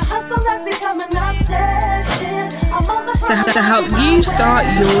 The hustle has become an obsession. I'm on the front To help you start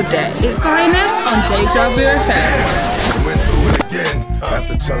your day, it's Xioness on Deja Vu FM. Went through it again.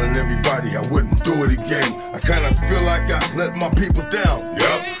 After telling everybody I wouldn't do it again, I kinda feel like I let my people down.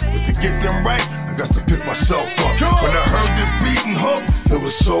 Yup. But to get them right, I got to pick myself up. When I heard this beating hook, it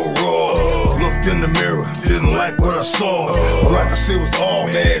was so raw. Looked in the mirror, didn't like what I saw. All I could see was, oh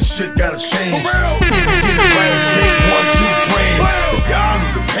man, shit gotta change. Get it right, take 1, 2 brain. But y'all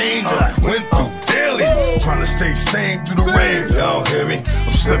knew the pain that I went through daily. Trying to stay sane through the rain. Y'all hear me?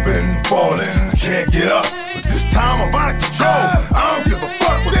 I'm slipping and falling. I can't get up. But this time I'm out of control. I don't give a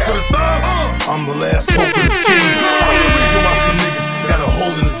fuck what I'm the last hope of the team. I'm the reason why some niggas got a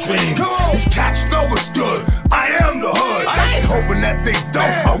hold in the dream. These cats know what's good. I am the hood. I ain't hoping that they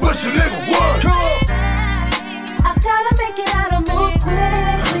don't. I wish a nigga would. I gotta make it out and move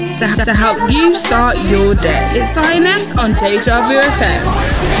quickly. To help you start your day. It's Xioness on Deja Vu FM.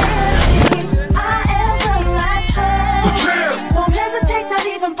 Won't hesitate, not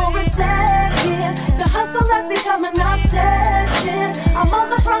even for a second. The hustle has become an obsession. I'm on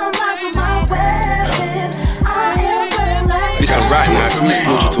the front lines with my weapon. I am relentless. Listen, right now, it's me,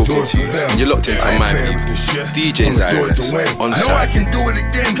 Scorcher, talking to you, and you're locked into my people. DJ Xioness on I know I can do it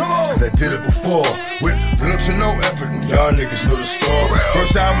again, cause I did it before. With little to no effort, and y'all niggas know the score.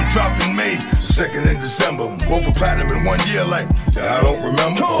 First album dropped in May, second in December. Both for platinum in 1 year, like, I don't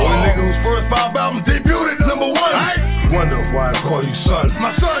remember. Only nigga whose first 5 albums debuted at #1. Wonder why I call you son. My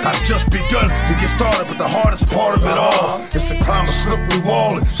son, I've just begun to get started, but the hardest part of it all is to climb a slippery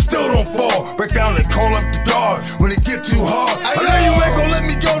wall and still don't fall. Break down and call up the guard when it get too hard. I know you ain't gon' let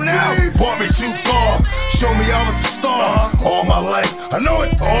me go now. Brought me too far. Show me I was a star all my life. I know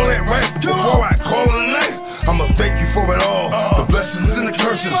it all ain't right, but before I call it a night, I'ma thank you for it all. The blessings and the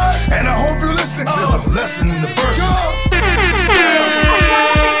curses, and I hope you're listening. There's a lesson in the verses.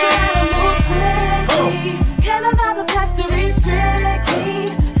 Can't allow the past to restrict me.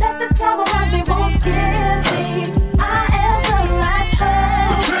 That this time around they won't skip me. I am the last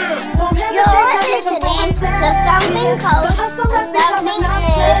hope. Won't hesitate, not even for a second. The hustle has become an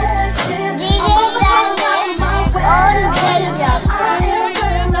obsession. I'm on the front lines with my weapon. I am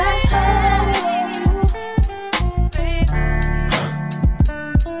the last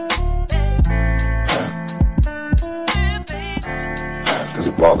Does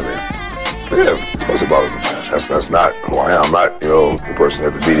it bother me? Yeah, of course it bothers me. That's not who I am. I'm not, the person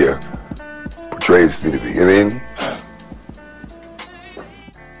that the media portrays me to be. You know what I mean?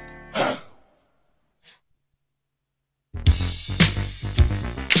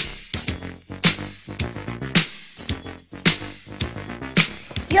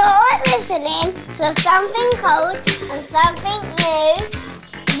 You're listening to something cold and something new.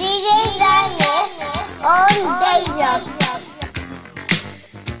 DJ Xioness on Deja.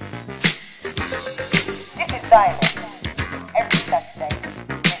 This is Xioness. Every Saturday.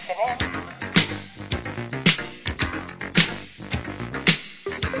 Listen in.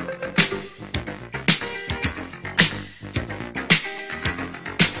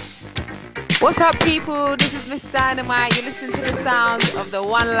 What's up, people? This is Miss Dynamite. You're listening to the sounds of the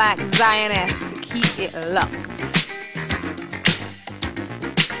one like Xioness. Keep it locked.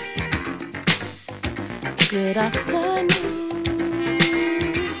 Good afternoon.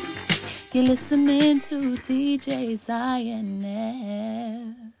 You're listening to DJ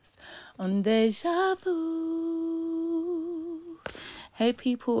Xioness on Deja Vu. Hey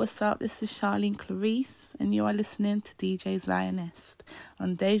people, what's up? This is Charlene Clarice, and you are listening to DJ Xioness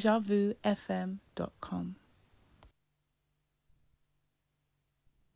on DejaVuFM.com.